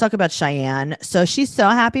deal, let's talk about Cheyenne. So she's so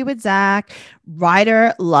happy with Zach.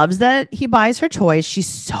 Ryder loves that he buys her toys. She's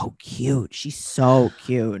so cute. She's so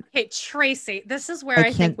cute. Hey, Tracy, this is where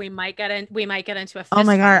I think we might get into a fist oh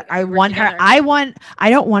my God. I want together. her. I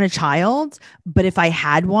don't want a child, but if I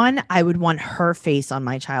had one, I would want her face on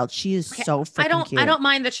my child. She is so freaking cute. I don't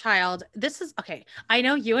mind the child. This is okay. I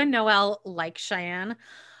know you and Noelle like Cheyenne.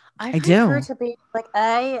 I do. her to be like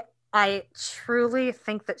I truly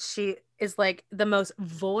think that she is like the most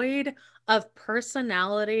void of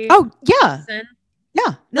personality. Oh yeah, person.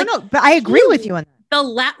 Yeah. No, but I agree with you on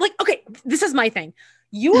that. Okay, this is my thing.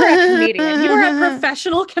 You are a comedian. You are a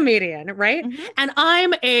professional comedian, right? Mm-hmm. And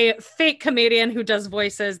I'm a fake comedian who does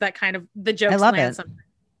voices that kind of the jokes. I love it.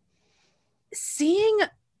 Seeing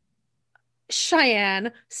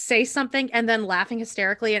Cheyenne say something and then laughing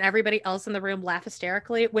hysterically and everybody else in the room laugh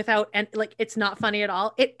hysterically without, and like, it's not funny at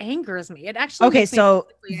all. It angers me. It actually okay. So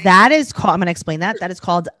that is called, I'm going to explain that. That is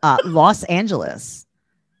called Los Angeles.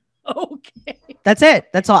 Okay. That's it.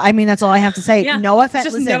 That's all. I mean, that's all I have to say. Yeah, no offense.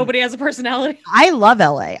 Just nobody has a personality. I love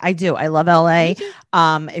LA. I do. I love LA.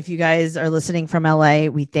 If you guys are listening from LA,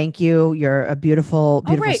 we thank you. You're a beautiful,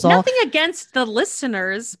 beautiful soul. Nothing against the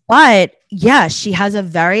listeners. But yeah, she has a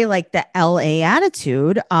very like the LA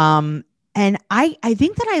attitude. And I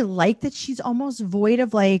think that I like that she's almost void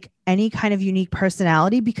of like any kind of unique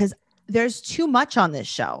personality because there's too much on this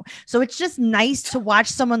show. So it's just nice to watch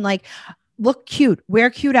someone like look cute, wear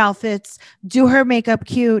cute outfits, do her makeup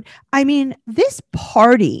cute. I mean, this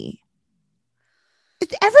party,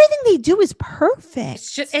 everything they do is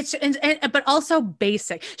perfect. It's but also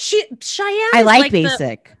basic. Cheyenne. I like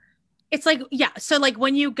basic. It's like, yeah. So like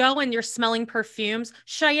when you go and you're smelling perfumes,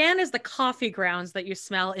 Cheyenne is the coffee grounds that you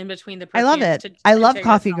smell in between the perfumes. I love it. I love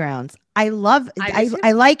coffee grounds. I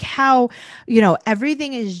like how,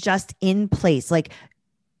 everything is just in place. Like,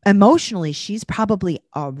 emotionally, she's probably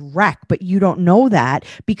a wreck, but you don't know that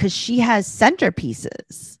because she has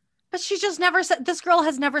centerpieces. But she just never said, this girl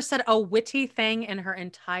has never said a witty thing in her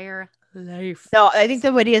entire life. No, I think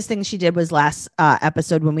the wittiest thing she did was last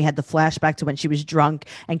episode when we had the flashback to when she was drunk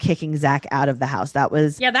and kicking Zach out of the house. That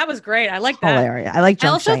was great. I like that. Hilarious. I like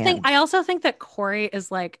drunk Cheyenne. I also think that Corey is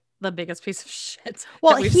like the biggest piece of shit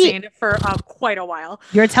that we've seen for quite a while.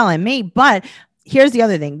 You're telling me, but here's the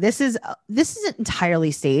other thing. This isn't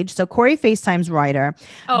entirely staged. So Corey FaceTimes Ryder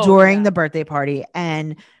during the birthday party,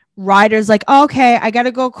 and Ryder's like, okay, I got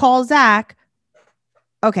to go call Zach.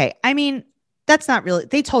 Okay. I mean, that's not really,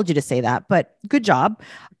 they told you to say that, but good job.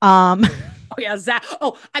 Oh yeah. Zach.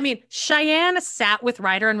 Oh, I mean, Cheyenne sat with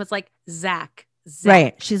Ryder and was like, Zach.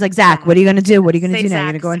 Right. She's like, Zach, what are you going to do? What are you going to do now?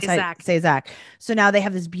 You're going to go inside, say Zach. So now they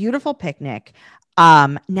have this beautiful picnic.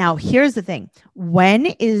 Now here's the thing. When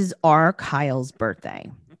is our Kyle's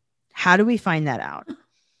birthday? How do we find that out?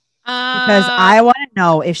 Because I want to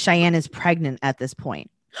know if Cheyenne is pregnant at this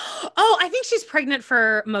point. Oh, I think she's pregnant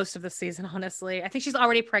for most of the season, honestly. I think she's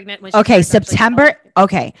already pregnant when September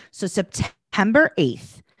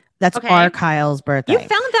 8th. That's our Kyle's birthday. You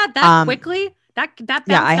found that quickly?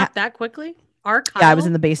 That that quickly? Our Kyle? Yeah, I was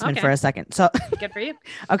in the basement for a second. So good for you.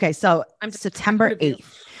 Okay, so I'm September 8th.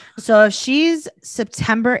 So if she's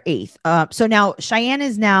September 8th, so now Cheyenne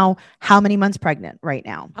is now how many months pregnant right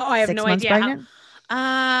now? Oh, I have 6 no months idea.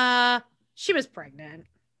 Pregnant? She was pregnant.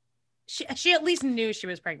 She at least knew she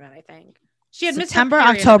was pregnant, I think. She had September,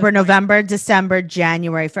 October, November, December,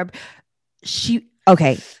 January, February. We're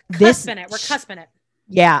cusping it.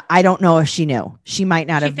 Yeah, I don't know if she knew. She might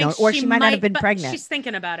not have known, or she might not have been pregnant. She's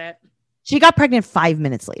thinking about it. She got pregnant 5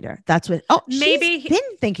 minutes later. That's what. Oh, maybe she's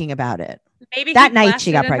been thinking about it. Maybe that night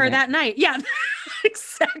she got pregnant. That night, yeah,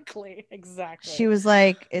 exactly. She was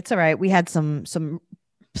like, "It's all right. We had some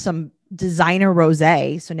designer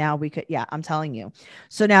rosé, so now we could." Yeah, I'm telling you.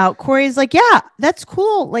 So now Corey's like, "Yeah, that's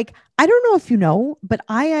cool. Like, I don't know if you know, but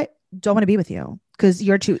I don't want to be with you because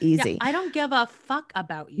you're too easy. Yeah, I don't give a fuck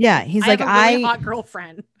about you. Yeah, he's I like, have a really hot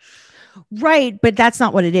girlfriend. Right. But that's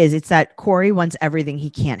not what it is. It's that Corey wants everything he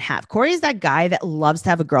can't have. Corey is that guy that loves to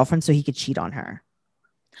have a girlfriend so he could cheat on her.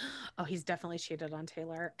 Oh, he's definitely cheated on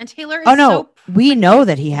Taylor. And Taylor is we know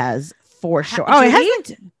that he has for sure. Oh, it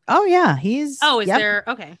hasn't. Oh, yeah. He's. Oh, is there?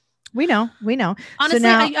 Okay. We know. Honestly, so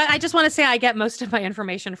now, I just want to say I get most of my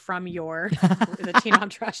information from the Teen Mom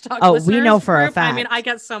Trash Talk. Oh, we know for a fact. I mean, I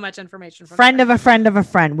get so much information from friend of a friend of a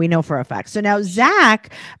friend. We know for a fact. So now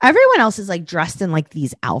Zach, everyone else is like dressed in like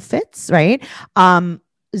these outfits, right?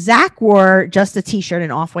 Zach wore just a t-shirt,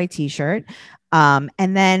 an off-white t-shirt. And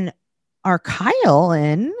then our Kyle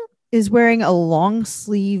is wearing a long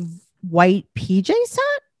sleeve white PJ set.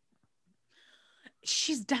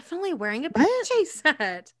 She's definitely wearing a PJ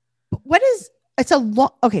set. It's a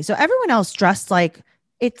lot. Okay, so everyone else dressed like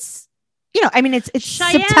it's, I mean, it's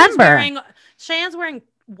September. Cheyenne's wearing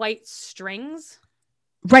white strings.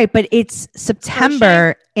 Right, but it's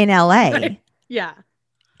September in LA. Right. Yeah.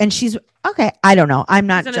 And she's okay. I don't know. I'm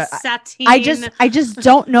not. Sateen. I just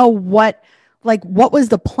don't know what was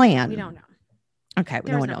the plan. We don't know. Okay,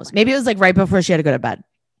 no one knows. Maybe it was like right before she had to go to bed.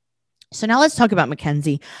 So now let's talk about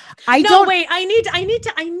Mackenzie. I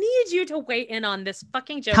need you to weigh in on this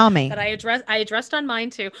fucking joke. Tell me. That I addressed on mine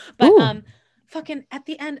too. But fucking at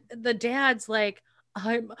the end, the dad's like,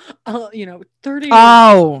 I'm 30.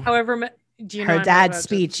 Oh, however, do you know her dad's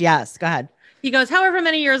speech? Yes, go ahead. He goes, however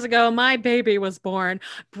many years ago, my baby was born,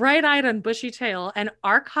 bright-eyed and bushy-tail. And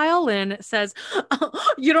our Kyle Lynn says,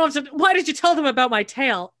 you don't have to, why did you tell them about my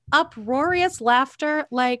tail? Uproarious laughter.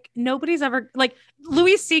 Like nobody's ever, like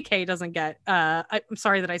Louis C.K. doesn't get, I'm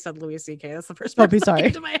sorry that I said Louis C.K. That's the first person that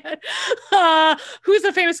came to my head. Who's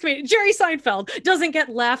a famous comedian? Jerry Seinfeld doesn't get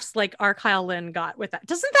laughs like our Kyle Lynn got with that.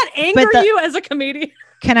 Doesn't that anger you as a comedian?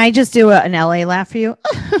 Can I just do an LA laugh for you?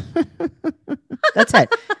 That's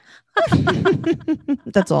it.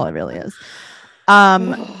 That's all it really is.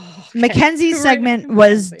 Mackenzie's segment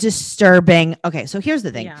was disturbing. Okay, so here's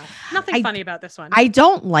the thing. Yeah. Nothing funny about this one. I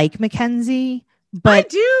don't like Mackenzie, but I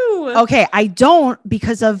do. Okay, I don't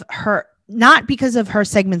because of her, not because of her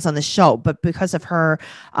segments on the show, but because of her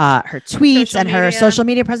tweets and her social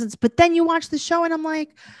media presence. But then you watch the show and I'm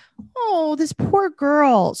like, oh, this poor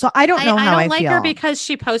girl. So I don't know how I feel. I don't like her because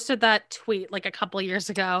she posted that tweet like a couple years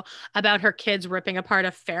ago about her kids ripping apart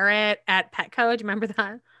a ferret at Petco. Do you remember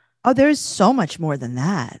that? Oh, there's so much more than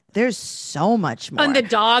that. There's so much more. And the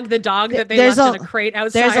dog that they left in a crate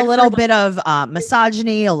outside. There's a little bit of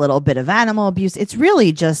misogyny, a little bit of animal abuse. It's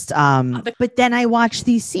really just, but then I watch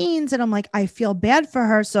these scenes and I'm like, I feel bad for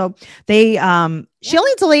her. So she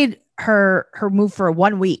only delayed her move for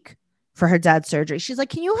 1 week for her dad's surgery. She's like,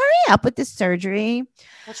 can you hurry up with this surgery?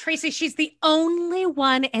 Well, Tracy, she's the only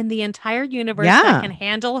one in the entire universe that can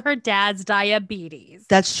handle her dad's diabetes.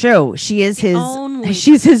 That's true. She is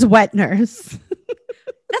she's his wet nurse.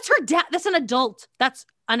 That's her dad. That's an adult. That's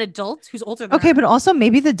an adult who's older than her. Okay, but also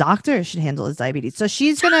maybe the doctor should handle his diabetes. So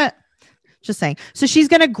she's gonna just saying. So she's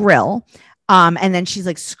gonna grill. And then she's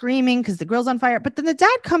like screaming because the grill's on fire. But then the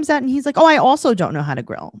dad comes out and he's like, oh, I also don't know how to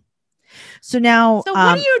grill. So now,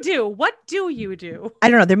 what do you do? What do you do? I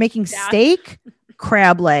don't know. They're making steak,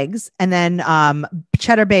 crab legs, and then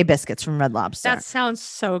Cheddar Bay biscuits from Red Lobster. That sounds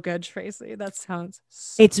so good, Tracy. That sounds.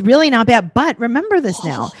 It's really not bad. But remember this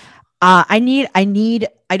now. I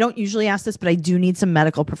don't usually ask this, but I do need some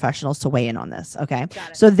medical professionals to weigh in on this. Okay.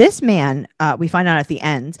 So this man, we find out at the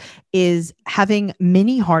end, is having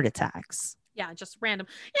mini heart attacks. Yeah, just random.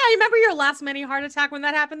 Yeah, you remember your last mini heart attack when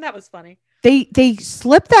that happened? That was funny. They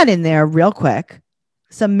slipped that in there real quick.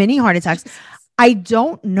 Some mini heart attacks. I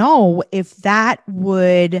don't know if that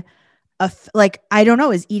would, I don't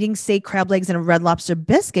know, is eating steak, crab legs, and a Red Lobster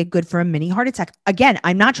biscuit good for a mini heart attack? Again,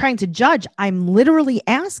 I'm not trying to judge. I'm literally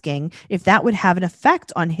asking if that would have an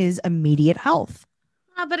effect on his immediate health.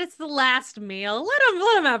 But it's the last meal.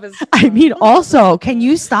 Let him have his fun. I mean, also, can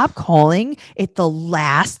you stop calling it the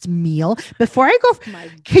last meal? Before I go,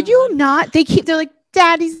 could you not? They're like,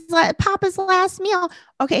 Papa's last meal.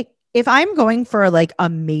 Okay, if I'm going for like a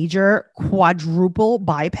major quadruple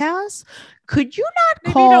bypass, could you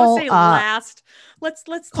not call? Maybe don't say last.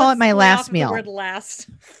 Let's call it my last meal. The word last.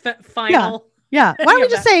 Final. Yeah. Why don't we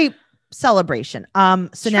just say celebration? So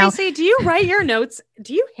Tracy, now, do you write your notes?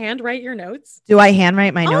 Do you handwrite your notes? Do I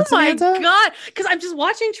handwrite my notes? Oh my Amanda? God! Because I'm just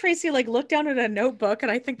watching Tracy like look down at a notebook,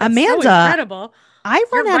 and I think that's so incredible.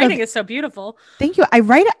 Your writing is so beautiful. Thank you. I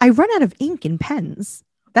run out of ink and pens.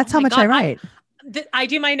 That's how much I write. I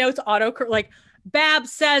do my notes like Bab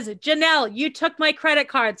says, Janelle, you took my credit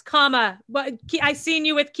cards, comma. I seen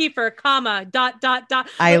you with Kiefer, comma, ...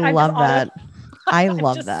 I love that. I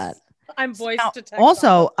love that. I'm voice to text.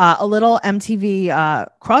 Also, a little MTV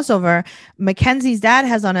crossover. Mackenzie's dad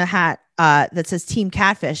has on a hat that says Team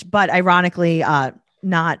Catfish, but ironically,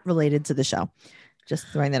 not related to the show. Just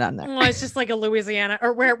throwing that on there. Well, it's just like a Louisiana,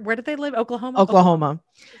 or where did they live? Oklahoma. Oklahoma.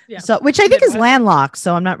 Yeah. So, which I think is landlocked.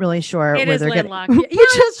 So I'm not really sure it where is they're landlocked. getting. Yeah,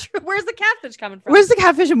 that's true. Where's the catfish coming from? Where's the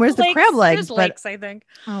catfish and where's the lakes, crab legs? There's lakes, I think.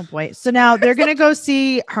 Oh boy. So now they're gonna go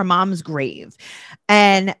see her mom's grave,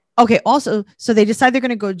 and okay. Also, so they decide they're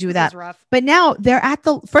gonna go do that. Rough. But now they're at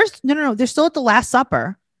the first. No. They're still at the Last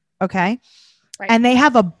Supper. Okay. Right. And they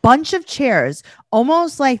have a bunch of chairs,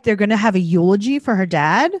 almost like they're gonna have a eulogy for her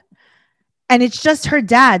dad. And it's just her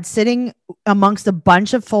dad sitting amongst a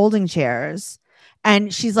bunch of folding chairs.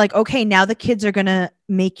 And she's like, okay, now the kids are going to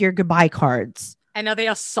make your goodbye cards. And now they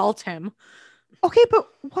assault him. Okay, but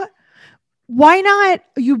what? Why not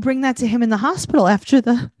you bring that to him in the hospital after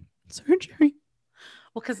the surgery?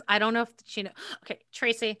 Well, because I don't know if she knows. Okay,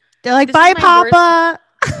 Tracy. They're like, bye, Papa.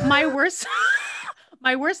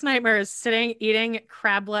 My worst nightmare is sitting, eating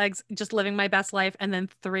crab legs, just living my best life, and then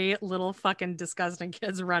 3 little fucking disgusting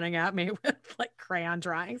kids running at me with like crayon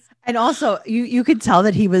drawings. And also, you could tell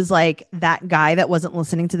that he was like that guy that wasn't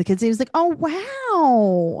listening to the kids. He was like, "Oh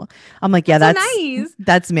wow!" I'm like, "Yeah, that's nice.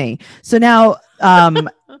 That's me." So now,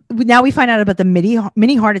 now we find out about the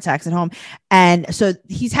mini heart attacks at home, and so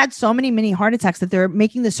he's had so many mini heart attacks that they're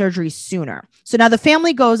making the surgery sooner. So now the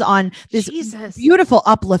family goes on this beautiful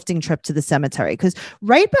uplifting trip to the cemetery, because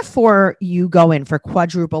right before you go in for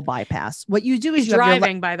quadruple bypass, what you do is he's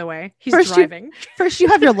driving. By the way, he's driving. First, you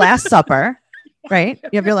have your Last Supper, right?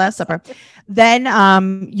 You have your Last Supper. Then,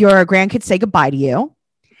 your grandkids say goodbye to you.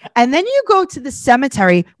 And then you go to the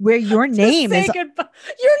cemetery where your name is. Your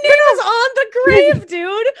name is on the grave,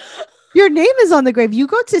 dude. Your name is on the grave. You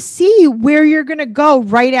go to see where you're going to go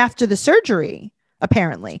right after the surgery,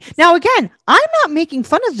 apparently. Now, again, I'm not making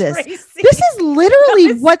fun of this. Tracy. This is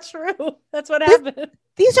literally what's true. That's what happened.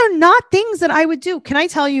 These are not things that I would do. Can I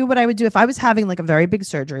tell you what I would do if I was having like a very big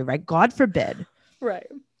surgery, right? God forbid. Right.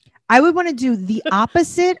 I would want to do the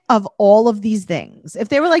opposite of all of these things. If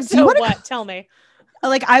they were like, so do you want what? Tell me.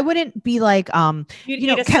 Like, I wouldn't be like, you'd eat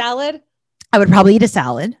a salad. I would probably eat a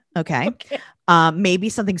salad. Okay. Maybe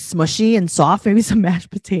something smushy and soft, maybe some mashed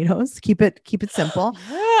potatoes. Keep it simple.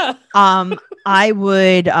 Yeah. I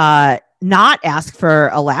would not ask for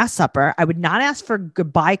a Last Supper. I would not ask for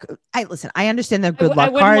goodbye. I understand the good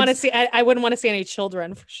luck cards. I wouldn't want to see any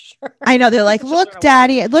children for sure. I know they're like, look,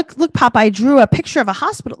 Daddy, look, Papa, I drew a picture of a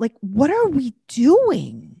hospital. Like, what are we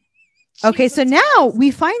doing? Okay, so now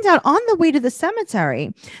we find out on the way to the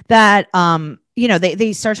cemetery that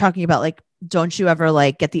they start talking about like, don't you ever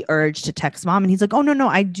like get the urge to text mom? And he's like, oh no,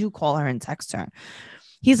 I do call her and text her.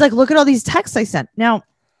 He's like, look at all these texts I sent. Now,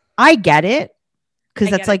 I get it,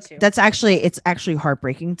 because it's actually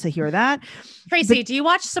heartbreaking to hear that. Tracy, do you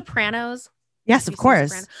watch Sopranos? Yes, of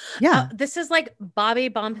course. Yeah, this is like Bobby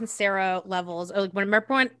Bompancero levels. Like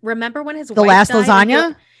remember when his the wife last died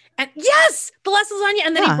lasagna. And yes, the last lasagna,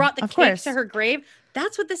 and then he brought the cake to her grave.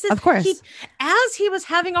 That's what this is. Of course. As he was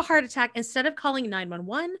having a heart attack, instead of calling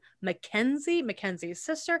 911, Mackenzie's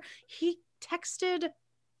sister, he texted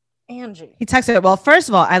Angie. He texted it. Well, first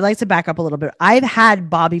of all, I'd like to back up a little bit. I've had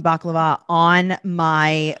Bobby Baklava on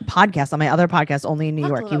my podcast, on my other podcast, Only in New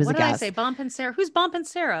York. He was a guest. What did I say? Bompancero? Who's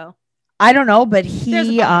Bompancero? I don't know, but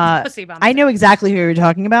I know exactly who you're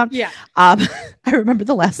talking about. Yeah. I remember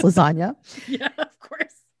the last lasagna. Yeah, of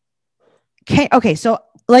course. Okay. So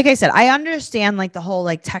like I said, I understand like the whole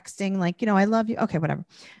like texting, like, I love you. Okay, whatever.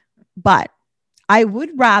 But I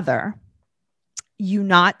would rather you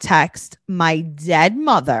not text my dead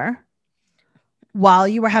mother while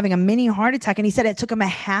you were having a mini heart attack. And he said it took him a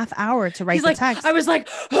half hour to write the text. I was like,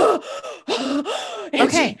 Angie,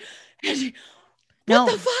 okay. Angie, no,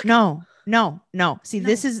 what the fuck? No. See,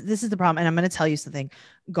 this is the problem. And I'm going to tell you something.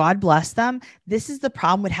 God bless them. This is the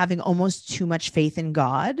problem with having almost too much faith in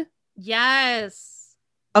God. Yes.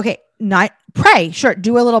 Okay. Pray. Sure.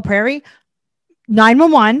 Do a little prayer.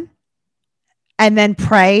 911. And then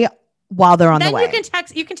pray while they're on the way. You can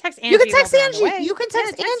text Angie. You can text Angie. You can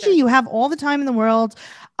text Angie. You have all the time in the world.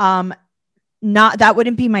 That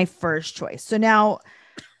wouldn't be my first choice. So now,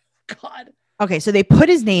 God. Okay, so they put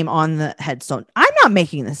his name on the headstone. I'm not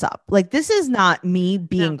making this up. Like, this is not me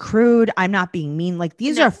being crude. I'm not being mean. Like,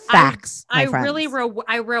 these are facts. I really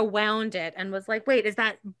rewound it and was like, wait, is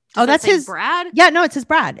that? That's his Brad. Yeah, no, it's his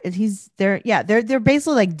Brad. He's there. Yeah, they're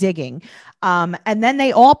basically like digging. And then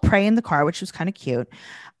they all pray in the car, which was kind of cute.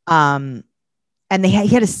 And he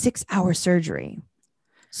had a 6-hour surgery.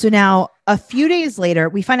 So now a few days later,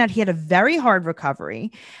 we find out he had a very hard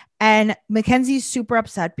recovery. And Mackenzie's super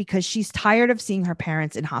upset because she's tired of seeing her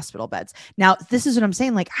parents in hospital beds. Now, this is what I'm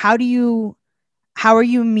saying. Like, how are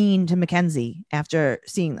you mean to Mackenzie after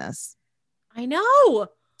seeing this? I know.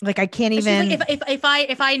 Like I can't She's even. Like,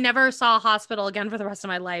 if I never saw a hospital again for the rest of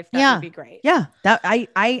my life, that would be great. Yeah, that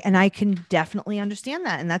I can definitely understand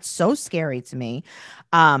that, and that's so scary to me.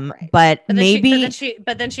 But maybe,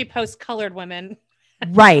 but then she posts colored women.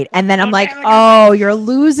 Right, and then I'm like, oh, you're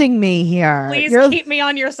losing me here. Please keep me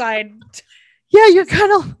on your side. Yeah, you're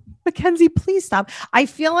kind of Mackenzie. Please stop. I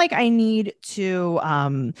feel like I need to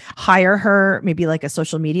hire her, maybe like a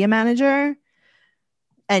social media manager.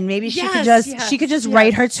 And maybe she could just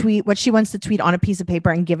write her tweet, what she wants to tweet on a piece of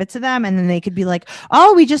paper and give it to them. And then they could be like,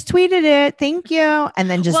 oh, we just tweeted it. Thank you. And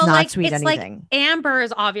then just tweet anything. Like Amber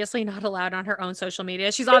is obviously not allowed on her own social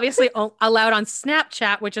media. She's obviously allowed on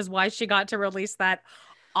Snapchat, which is why she got to release that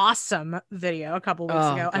awesome video a couple weeks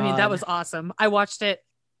ago. God. I mean, that was awesome. I watched it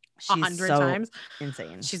 100 times.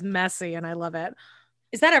 Insane. She's messy and I love it.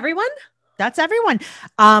 Is that everyone? That's everyone.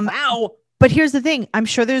 Wow. But here's the thing. I'm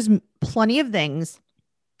sure there's plenty of things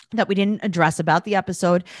that we didn't address about the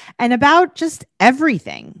episode and about just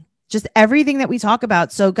everything that we talk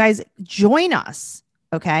about. So guys, join us.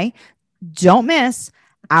 Okay. Don't miss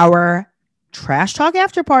our Trash Talk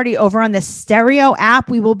after party over on the Stereo app.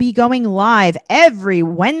 We will be going live every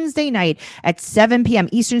Wednesday night at 7 p.m.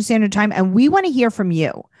 Eastern Standard Time. And we want to hear from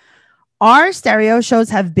you. Our Stereo shows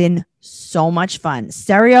have been so much fun.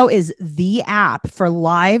 Stereo is the app for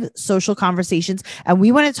live social conversations, and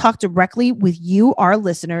we want to talk directly with you, our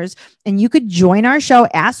listeners, and you could join our show,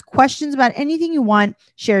 ask questions about anything you want,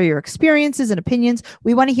 share your experiences and opinions.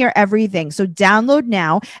 We want to hear everything. So download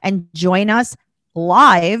now and join us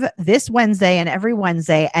live this Wednesday and every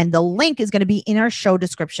Wednesday. And the link is going to be in our show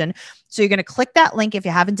description. So you're going to click that link. If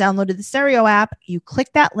you haven't downloaded the Stereo app, you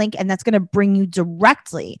click that link and that's going to bring you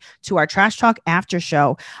directly to our Trash Talk after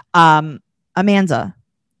show. Amanda,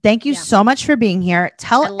 thank you so much for being here.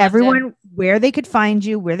 Tell everyone where they could find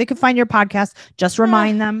you, where they could find your podcast. Just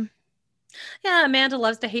remind them. Yeah, Amanda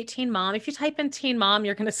loves to hate Teen Mom. If you type in Teen Mom,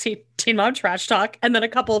 you're going to see Teen Mom Trash Talk and then a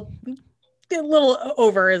little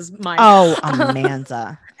over is mine. Oh,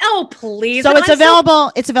 Amanda. Oh, please. So it's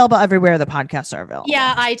available. It's available everywhere the podcasts are available.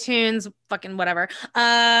 Yeah, iTunes, fucking whatever.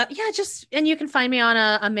 And you can find me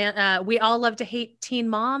on We All Love to Hate Teen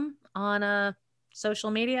Mom on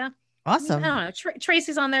social media. Awesome. I don't know.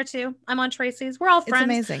 Tracy's on there too. I'm on Tracy's. We're all friends.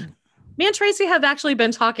 It's amazing. Me and Tracy have actually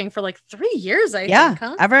been talking for like 3 years, I think.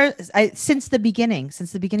 Huh? Since the beginning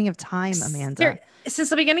of time, Amanda. Since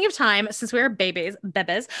the beginning of time, since we were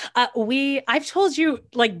bebes, I've told you,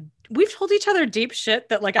 like, we've told each other deep shit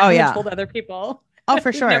that like I haven't told other people. Oh,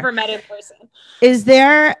 for sure. Never met in person. Is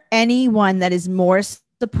there anyone that is more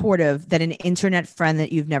supportive than an internet friend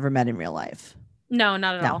that you've never met in real life? No,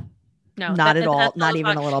 not at all. No, not at all. Not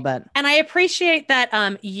even a little bit. And I appreciate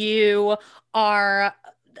that you are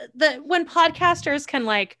when podcasters can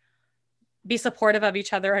like be supportive of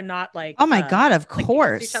each other and not like, oh my God, of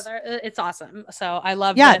course. Each other. It's awesome. So I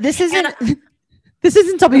love this isn't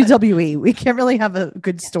WWE. We can't really have a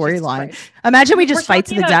good storyline. Imagine we just fight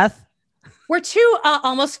to the death. We're two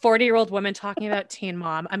almost 40-year-old women talking about Teen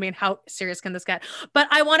Mom. I mean, how serious can this get? But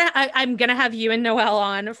I'm going to have you and Noelle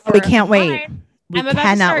on. We can't wait. We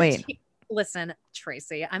cannot wait. Listen,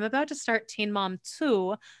 Tracy, I'm about to start Teen Mom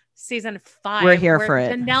 2 season 5. We're here for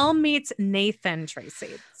it. Janelle meets Nathan,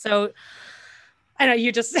 Tracy. So I know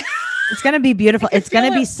you just it's going to be beautiful. It's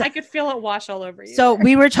going to be I could feel it wash all over you. So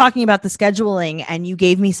we were talking about the scheduling and you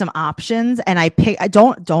gave me some options and I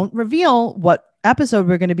don't reveal what episode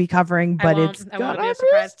we're going to be covering, but it's going to be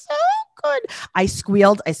so good. I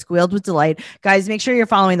squealed with delight. Guys, make sure you're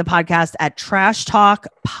following the podcast at Trash Talk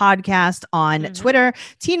Podcast on Twitter,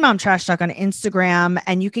 Teen Mom Trash Talk on Instagram,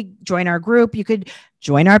 and you could join our group. You could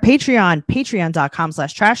join our Patreon,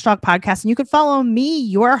 patreon.com/Trash Talk Podcast. And you could follow me,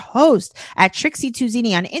 your host, at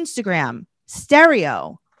Trixie2Zini on Instagram,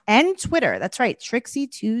 Stereo, and Twitter. That's right,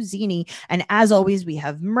 Trixie2Zini. And as always, we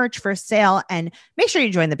have merch for sale. And make sure you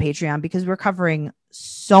join the Patreon because we're covering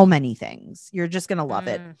so many things. You're just going to love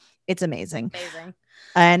it. It's amazing.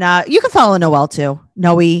 And you can follow Noelle too.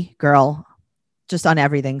 Noe Girl, just on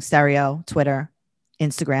everything. Stereo, Twitter,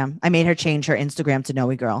 Instagram. I made her change her Instagram to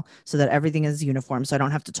Noe Girl so that everything is uniform so I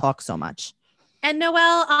don't have to talk so much. And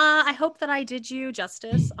Noelle, I hope that I did you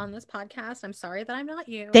justice on this podcast. I'm sorry that I'm not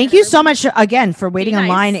you. Thank you so much again for waiting in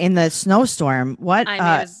line in the snowstorm. What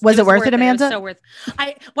was it worth it, Amanda? It was so worth.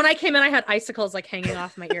 When I came in, I had icicles like hanging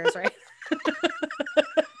off my ears, right?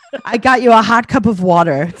 I got you a hot cup of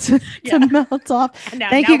water to melt off.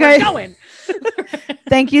 Thank you guys.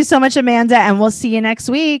 Thank you so much, Amanda, and we'll see you next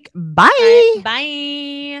week. Bye.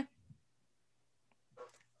 Bye.